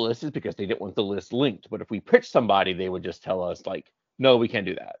saw the list is because they didn't want the list linked. But if we pitched somebody, they would just tell us like, no, we can't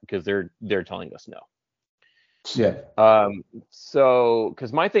do that because they're telling us no. Yeah. So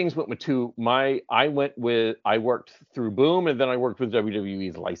because my things went with two, I worked through Boom and then I worked with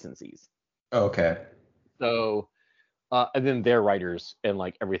WWE's licensees. Okay. So and then their writers and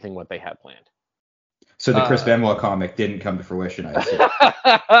like everything what they had planned. So the Chris Benoit comic didn't come to fruition, I assume.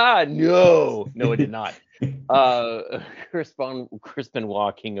 No, it did not. Chris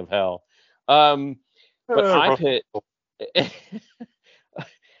Benoit, King of Hell. But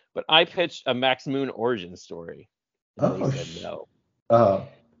I pitched a Max Moon origin story. And they said no. Oh.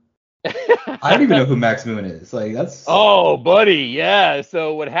 I don't even know who Max Moon is. Like that's. Oh, buddy, yeah.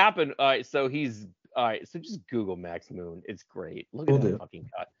 So what happened? All right, so just Google Max Moon. It's great. Look at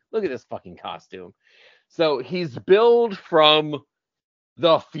this fucking costume. So he's billed from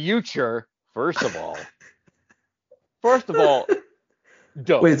the future. First of all,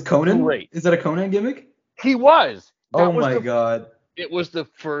 dope. Wait, it's Conan? Great. Is that a Conan gimmick? He was. Oh my god. It was the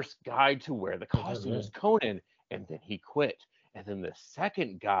first guy to wear the costume as Conan, and then he quit. And then the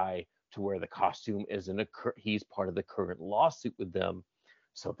second guy to wear the costume he's part of the current lawsuit with them.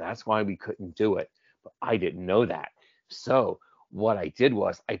 So that's why we couldn't do it. But I didn't know that. So what I did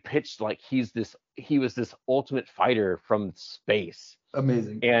was I pitched like he was this ultimate fighter from space.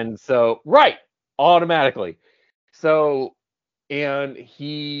 Amazing. And so automatically. So and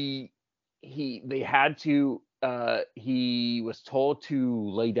he was told to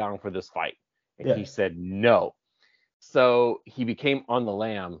lay down for this fight. And he said no. So he became On the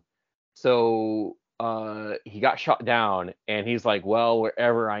Lam. So he got shot down and he's like, well,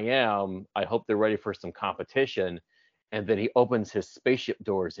 wherever I am, I hope they're ready for some competition. And then he opens his spaceship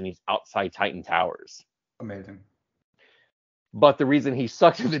doors and he's outside Titan Towers. Amazing. But the reason he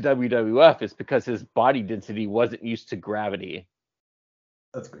sucked in the WWF is because his body density wasn't used to gravity.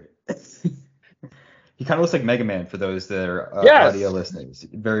 That's great. He kind of looks like Mega Man for those that are audio listeners.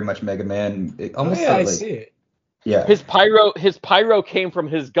 Very much Mega Man. I see it. Yeah. His pyro came from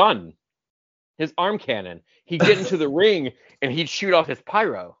his gun, his arm cannon. He'd get into the ring and he'd shoot off his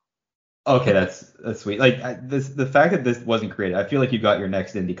pyro. Okay, that's sweet. Like the fact that this wasn't created, I feel like you got your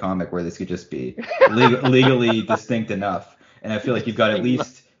next indie comic where this could just be legally distinct enough. And I feel like you've got at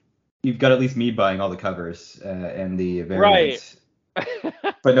least me buying all the covers and the variants. Right.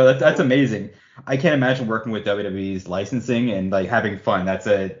 But no, that's amazing. I can't imagine working with WWE's licensing and like having fun. That's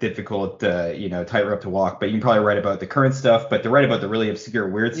a difficult, tightrope to walk. But you can probably write about the current stuff, but to write about the really obscure,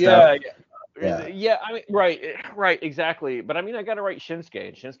 weird stuff. Yeah. I mean, right, exactly. But I mean, I got to write Shinsuke,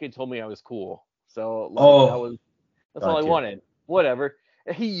 and Shinsuke told me I was cool. So that's all I wanted. Whatever.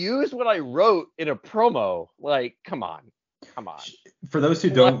 He used what I wrote in a promo. Like, come on. For those who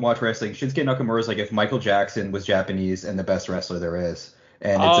don't watch wrestling, Shinsuke Nakamura is like if Michael Jackson was Japanese and the best wrestler there is.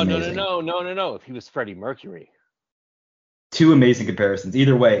 And it's amazing. No. If he was Freddie Mercury. Two amazing comparisons.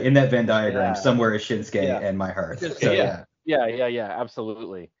 Either way, in that Venn diagram, somewhere is Shinsuke and my heart. Yeah,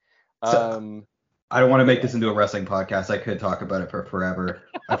 absolutely. So, I don't want to make this into a wrestling podcast. I could talk about it for forever.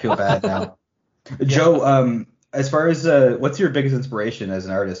 I feel bad now. Joe, as far as what's your biggest inspiration as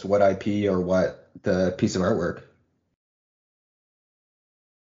an artist? What IP or what the piece of artwork?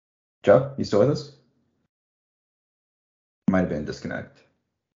 Joe, you still with us? Might have been disconnect.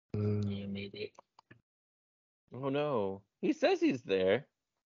 Yeah, maybe. Oh no, he says he's there.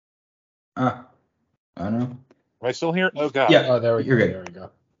 I don't know. Am I still here? Oh god. Yeah. Oh, there we go. You're good. There we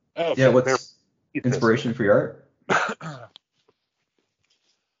go. Oh, yeah. What's inspiration for your art?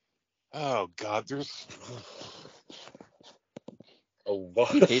 Oh god, there's a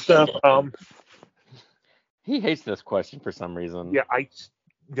lot of stuff. He hates this question for some reason. Yeah, I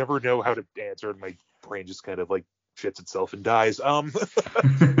never know how to answer, and my brain just kind of like shits itself and dies. A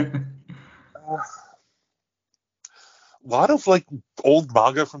lot of like old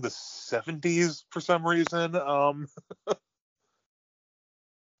manga from the 70s for some reason. I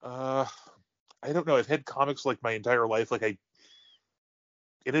don't know. I've had comics like my entire life. Like I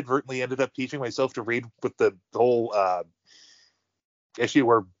inadvertently ended up teaching myself to read with the whole issue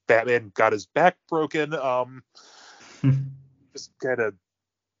where Batman got his back broken. Just kind of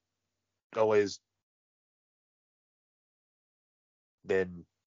always been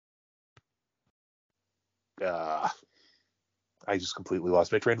I just completely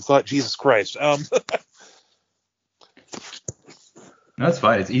lost my train of thought. Jesus Christ. No, that's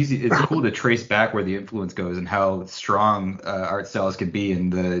fine. It's easy. It's cool to trace back where the influence goes and how strong art styles can be,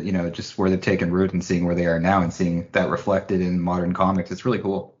 and just where they've taken root and seeing where they are now and seeing that reflected in modern comics. It's really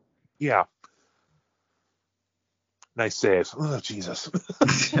cool. Yeah. Nice save. Oh, Jesus.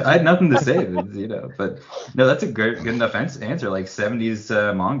 I had nothing to say, but no, that's a good enough answer. Like 70s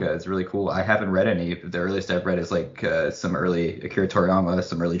manga is really cool. I haven't read any. The earliest I've read is like some early Akira Toriyama,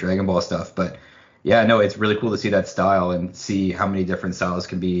 some early Dragon Ball stuff. But yeah, no, it's really cool to see that style and see how many different styles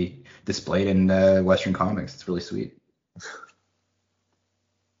can be displayed in Western comics. It's really sweet.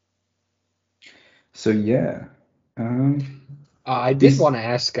 So yeah, I did want to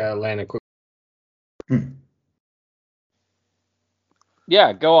ask Lana quick.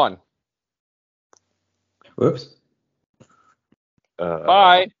 Yeah, go on. Whoops.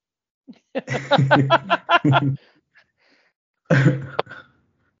 Bye.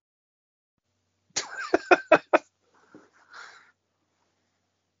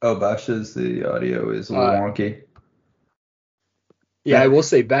 Oh, Basha's the audio is a little wonky. Yeah, I will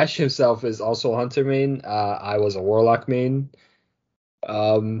say Bash himself is also a Hunter main. I was a Warlock main.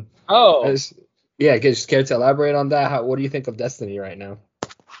 Yeah, just care to elaborate on that? What do you think of Destiny right now?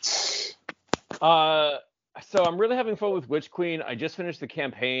 So I'm really having fun with Witch Queen. I just finished the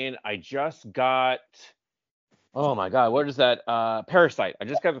campaign. I just got, oh my God, what is that? Parasite. I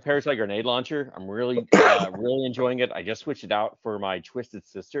just got the Parasite grenade launcher. I'm really, really enjoying it. I just switched it out for my Twisted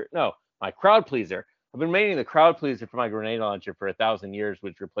Sister. No, my Crowd Pleaser. I've been making the Crowd Pleaser for my grenade launcher for 1,000 years,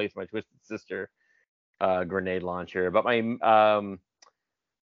 which replaced my Twisted Sister grenade launcher. But my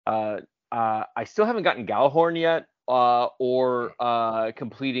I still haven't gotten Galhorn yet, or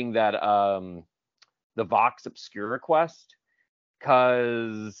completing that the Vox Obscura quest,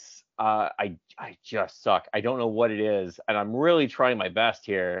 because I just suck. I don't know what it is, and I'm really trying my best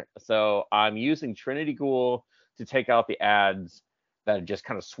here. So I'm using Trinity Ghoul to take out the ads that just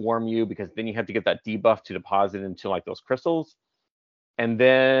kind of swarm you, because then you have to get that debuff to deposit into like those crystals. And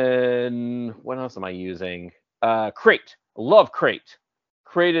then what else am I using? Crate. I love Crate.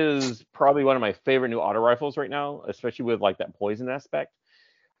 Crate is probably one of my favorite new auto rifles right now, especially with like that poison aspect.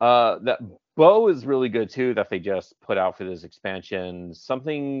 That bow is really good too, that they just put out for this expansion.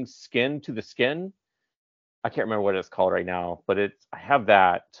 Something Skin to the Skin. I can't remember what it's called right now, but I have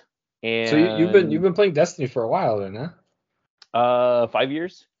that. And so you've been playing Destiny for a while then, huh? 5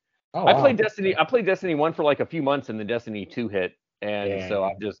 years. Oh, I wow. played Destiny. I played Destiny 1 for like a few months, and then Destiny 2 hit, and so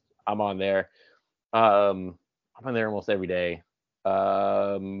I'm on there. I'm on there almost every day.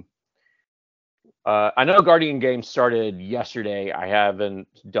 I know Guardian Games started yesterday. I haven't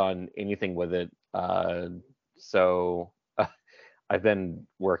done anything with it, so I've been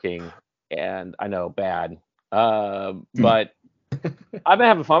working, and I know bad, but I've been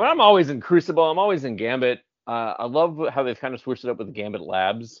having fun. I'm always in Crucible. I'm always in Gambit. I love how they've kind of switched it up with the Gambit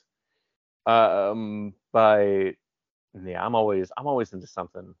Labs. But yeah, I'm always into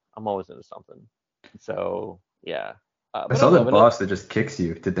something. So yeah. I saw the boss that just kicks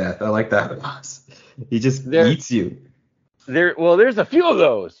you to death. I like that boss. He just eats you. There's a few of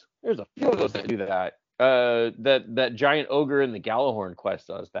those. That do that. That giant ogre in the Galahorn quest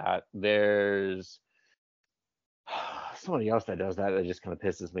does that. There's somebody else that does that. That just kind of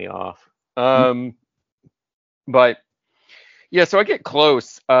pisses me off. But yeah, so I get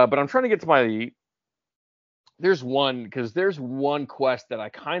close. But I'm trying to get to there's one quest that I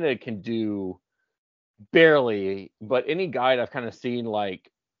kind of can do barely, but any guide I've kind of seen, like,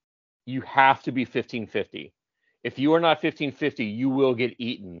 you have to be 1550. If you are not 1550, you will get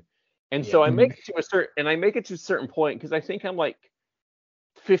eaten. And so I make it to a certain point, because I think I'm like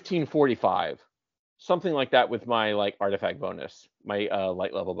 1545, something like that, with my like artifact bonus, my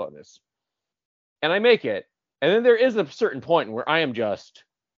light level bonus. And I make it. And then there is a certain point where I am just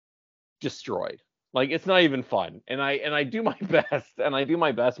destroyed. Like, it's not even fun. And I do my best,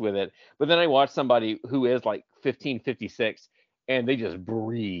 with it. But then I watch somebody who is like 1556, and they just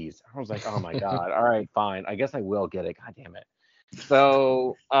breeze. I was like, oh my God. All right, fine. I guess I will get it. God damn it.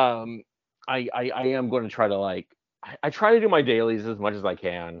 So I am going to try to I try to do my dailies as much as I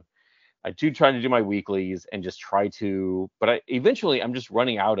can. I do try to do my weeklies and just try to, but eventually I'm just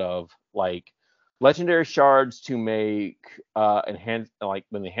running out of like legendary shards to make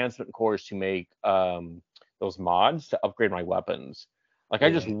enhancement cores to make those mods to upgrade my weapons. Like,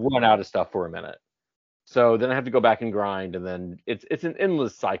 I just run out of stuff for a minute. So then I have to go back and grind, and then it's an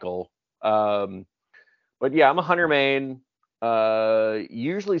endless cycle. But yeah, I'm a hunter main.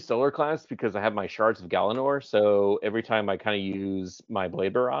 Usually Solar Class because I have my Shards of Galanor. So every time I kind of use my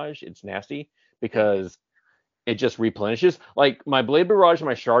Blade Barrage, it's nasty because it just replenishes. Like my Blade Barrage,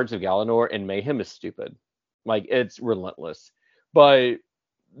 my Shards of Galanor, and Mayhem is stupid. Like it's relentless. But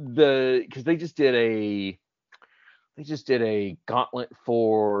because they just did a gauntlet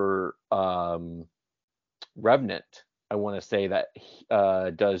for Revenant. I want to say that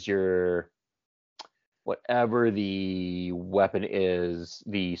does your whatever the weapon is,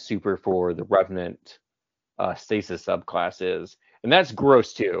 the super for the Revenant Stasis subclass is, and that's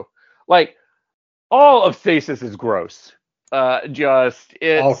gross too. Like all of Stasis is gross. Just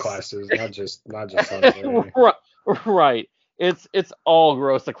it's All classes, not just Hunter. right. It's all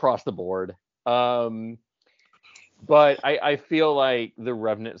gross across the board. But I feel like the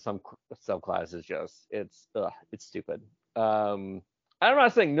Revenant subclass is just it's stupid. I'm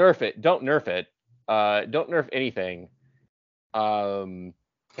not saying nerf it. Don't nerf it. Don't nerf anything. And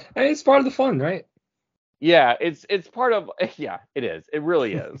it's part of the fun, right? Yeah, it's part of yeah, it is. It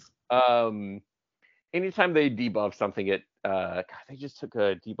really is. Anytime they debuff something, God, they just took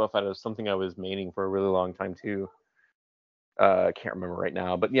a debuff out of something I was maining for a really long time too. Can't remember right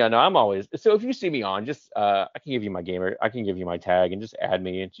now, but yeah, no, I'm always. So if you see me on, just I can give you my gamer, I can give you my tag, and just add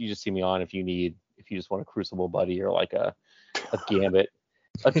me, and you just see me on if you just want a Crucible buddy or like a Gambit,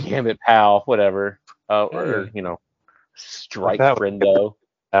 pal, whatever, or Strike friendo.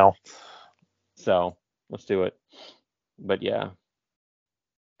 Now, so let's do it. But yeah.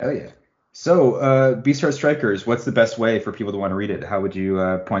 Oh yeah. So Beastheart Strikers, what's the best way for people to want to read it? How would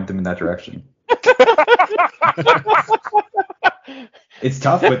you point them in that direction? It's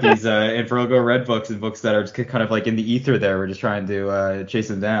tough with these Inferno Red books and books that are just kind of like in the ether there. We're just trying to chase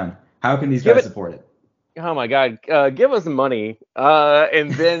them down. How can these guys support it? Oh my God, give us money.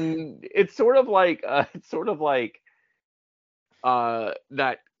 And then it's sort of like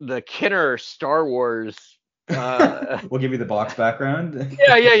that the Kenner Star Wars. We'll give you the box background.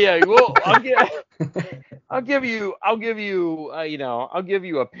 Yeah. Well, I'll give you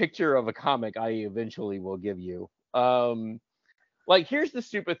a picture of a comic I eventually will give you. Like, here's the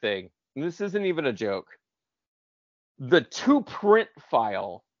stupid thing. And this isn't even a joke. The 2-print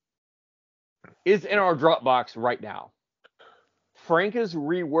file is in our Dropbox right now. Frank is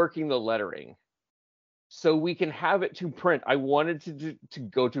reworking the lettering so we can have it to print. I wanted to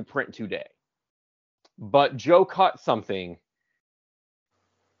go to print today, but Joe caught something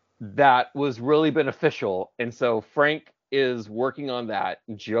that was really beneficial, and so Frank is working on that.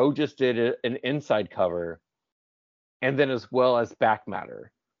 Joe just did an inside cover, and then as well as back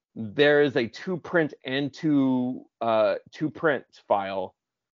matter. There is a 2-print and 2-print file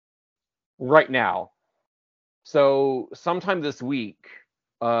right now. So sometime this week,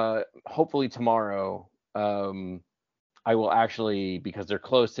 hopefully tomorrow, I will actually, because they're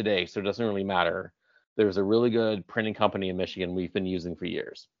closed today, so it doesn't really matter. There's a really good printing company in Michigan we've been using for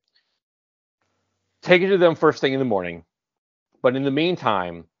years. Take it to them first thing in the morning. But in the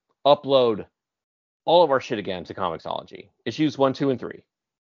meantime, upload all of our shit again to Comixology. Issues 1, 2, and 3.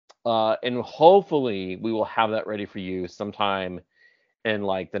 And hopefully we will have that ready for you sometime in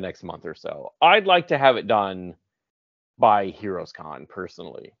like the next month or so. I'd like to have it done by Heroes Con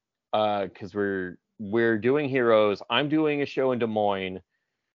personally. Because we're doing Heroes. I'm doing a show in Des Moines,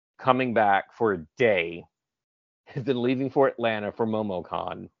 coming back for a day, then leaving for Atlanta for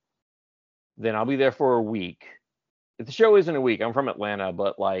MomoCon. Then I'll be there for a week. If the show isn't a week, I'm from Atlanta,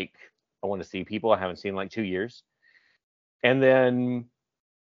 but like I want to see people I haven't seen in like 2 years. And then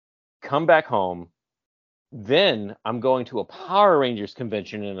come back home. Then I'm going to a Power Rangers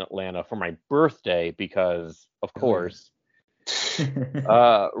convention in Atlanta for my birthday because, of course,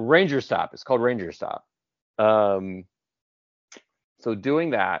 Ranger Stop. It's called Ranger Stop. So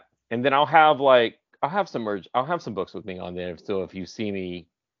doing that, and then I'll have some books with me on there. So if you see me,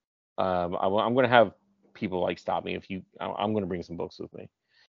 I'm going to have people like stop me I'm going to bring some books with me.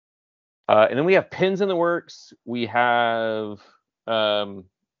 And then we have pins in the works. We have our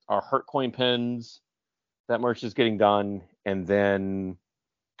Heartcoin pins. That merch is getting done. And then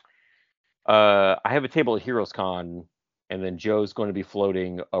I have a table at Heroes Con, and then Joe's going to be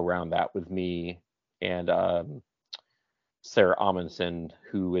floating around that with me and Sarah Amundsen,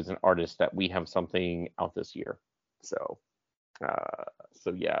 who is an artist that we have something out this year. So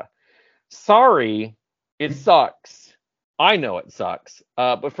yeah. Sorry, it sucks. I know it sucks.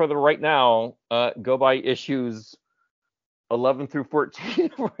 But for the right now, go buy issues 11 through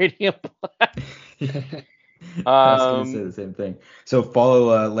 14 of Radiant Black. I was going to say the same thing. So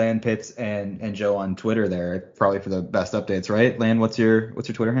follow Lan Pitts and Joe on Twitter there, probably for the best updates, right? Lan, what's your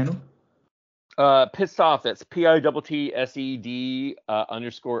Twitter handle? Pissed Off. That's PITTSED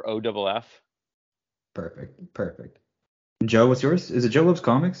 _ OFF. Perfect. Joe, what's yours? Is it Joe Loves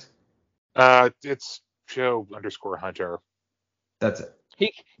Comics? It's Joe_Hunter. That's it.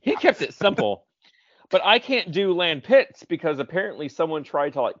 He kept it simple. But I can't do Land Pits because apparently someone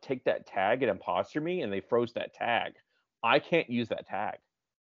tried to like take that tag and imposter me, and they froze that tag. I can't use that tag.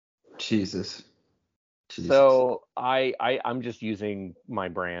 Jesus. So I'm just using my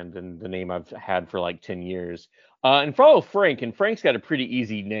brand and the name I've had for like 10 years. And follow Frank, and Frank's got a pretty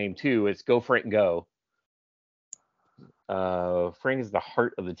easy name too. It's Go Frank Go. Frank is the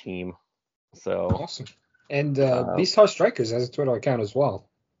heart of the team. So awesome. And Beast Heart Strikers has a Twitter account as well.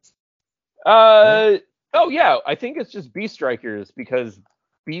 Oh yeah, I think it's just Beast Strikers because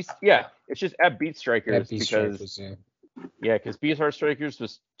it's just at Beast Strikers because Beast Heart Strikers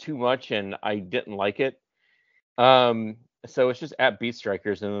was too much and I didn't like it. So it's just at Beast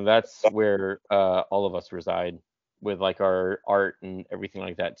Strikers, and that's where all of us reside with like our art and everything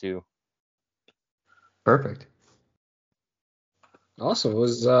like that too. Perfect. Awesome. It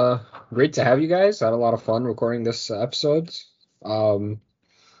was great to have you guys. I had a lot of fun recording this episode.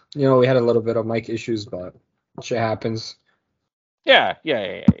 We had a little bit of mic issues, but shit happens. Yeah.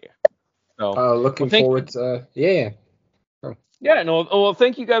 So looking forward to Yeah, no. Well,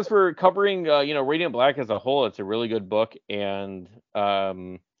 thank you guys for covering, Radiant Black as a whole. It's a really good book, and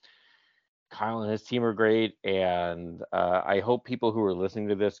Kyle and his team are great. And I hope people who are listening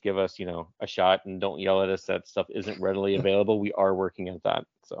to this give us, a shot and don't yell at us that stuff isn't readily available. We are working at that.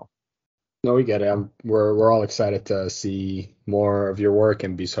 So. No, we get it. We're all excited to see more of your work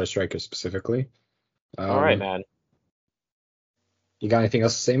and Beast Heart Strikers specifically. All right, man. You got anything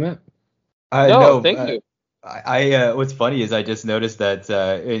else to say, Matt? No, thank you. I what's funny is I just noticed that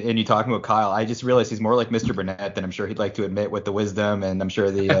and you talking about Kyle, I just realized he's more like Mr. Burnett than I'm sure he'd like to admit with the wisdom, and I'm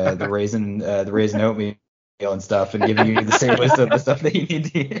sure the raisin oatmeal and stuff, and giving you the same wisdom, the stuff that you need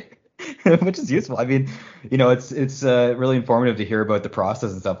to hear, which is useful. I mean, it's really informative to hear about the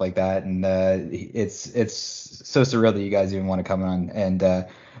process and stuff like that, and it's so surreal that you guys even want to come on and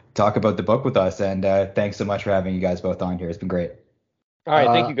talk about the book with us. And thanks so much for having you guys both on here. It's been great. All right,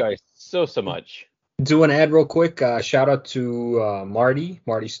 thank you guys so much. Do an ad real quick. Shout out to Marty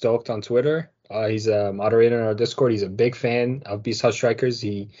Stoked on Twitter. He's a moderator in our Discord. He's a big fan of Beast Heart Strikers.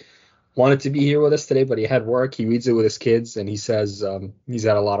 He wanted to be here with us today, but he had work. He reads it with his kids, and he says he's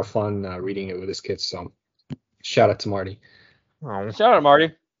had a lot of fun reading it with his kids. So shout out to Marty. Shout out,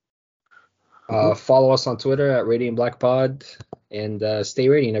 Marty. Follow us on Twitter at Radiant Black Pod, and stay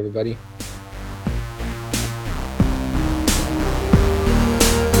radiant, everybody.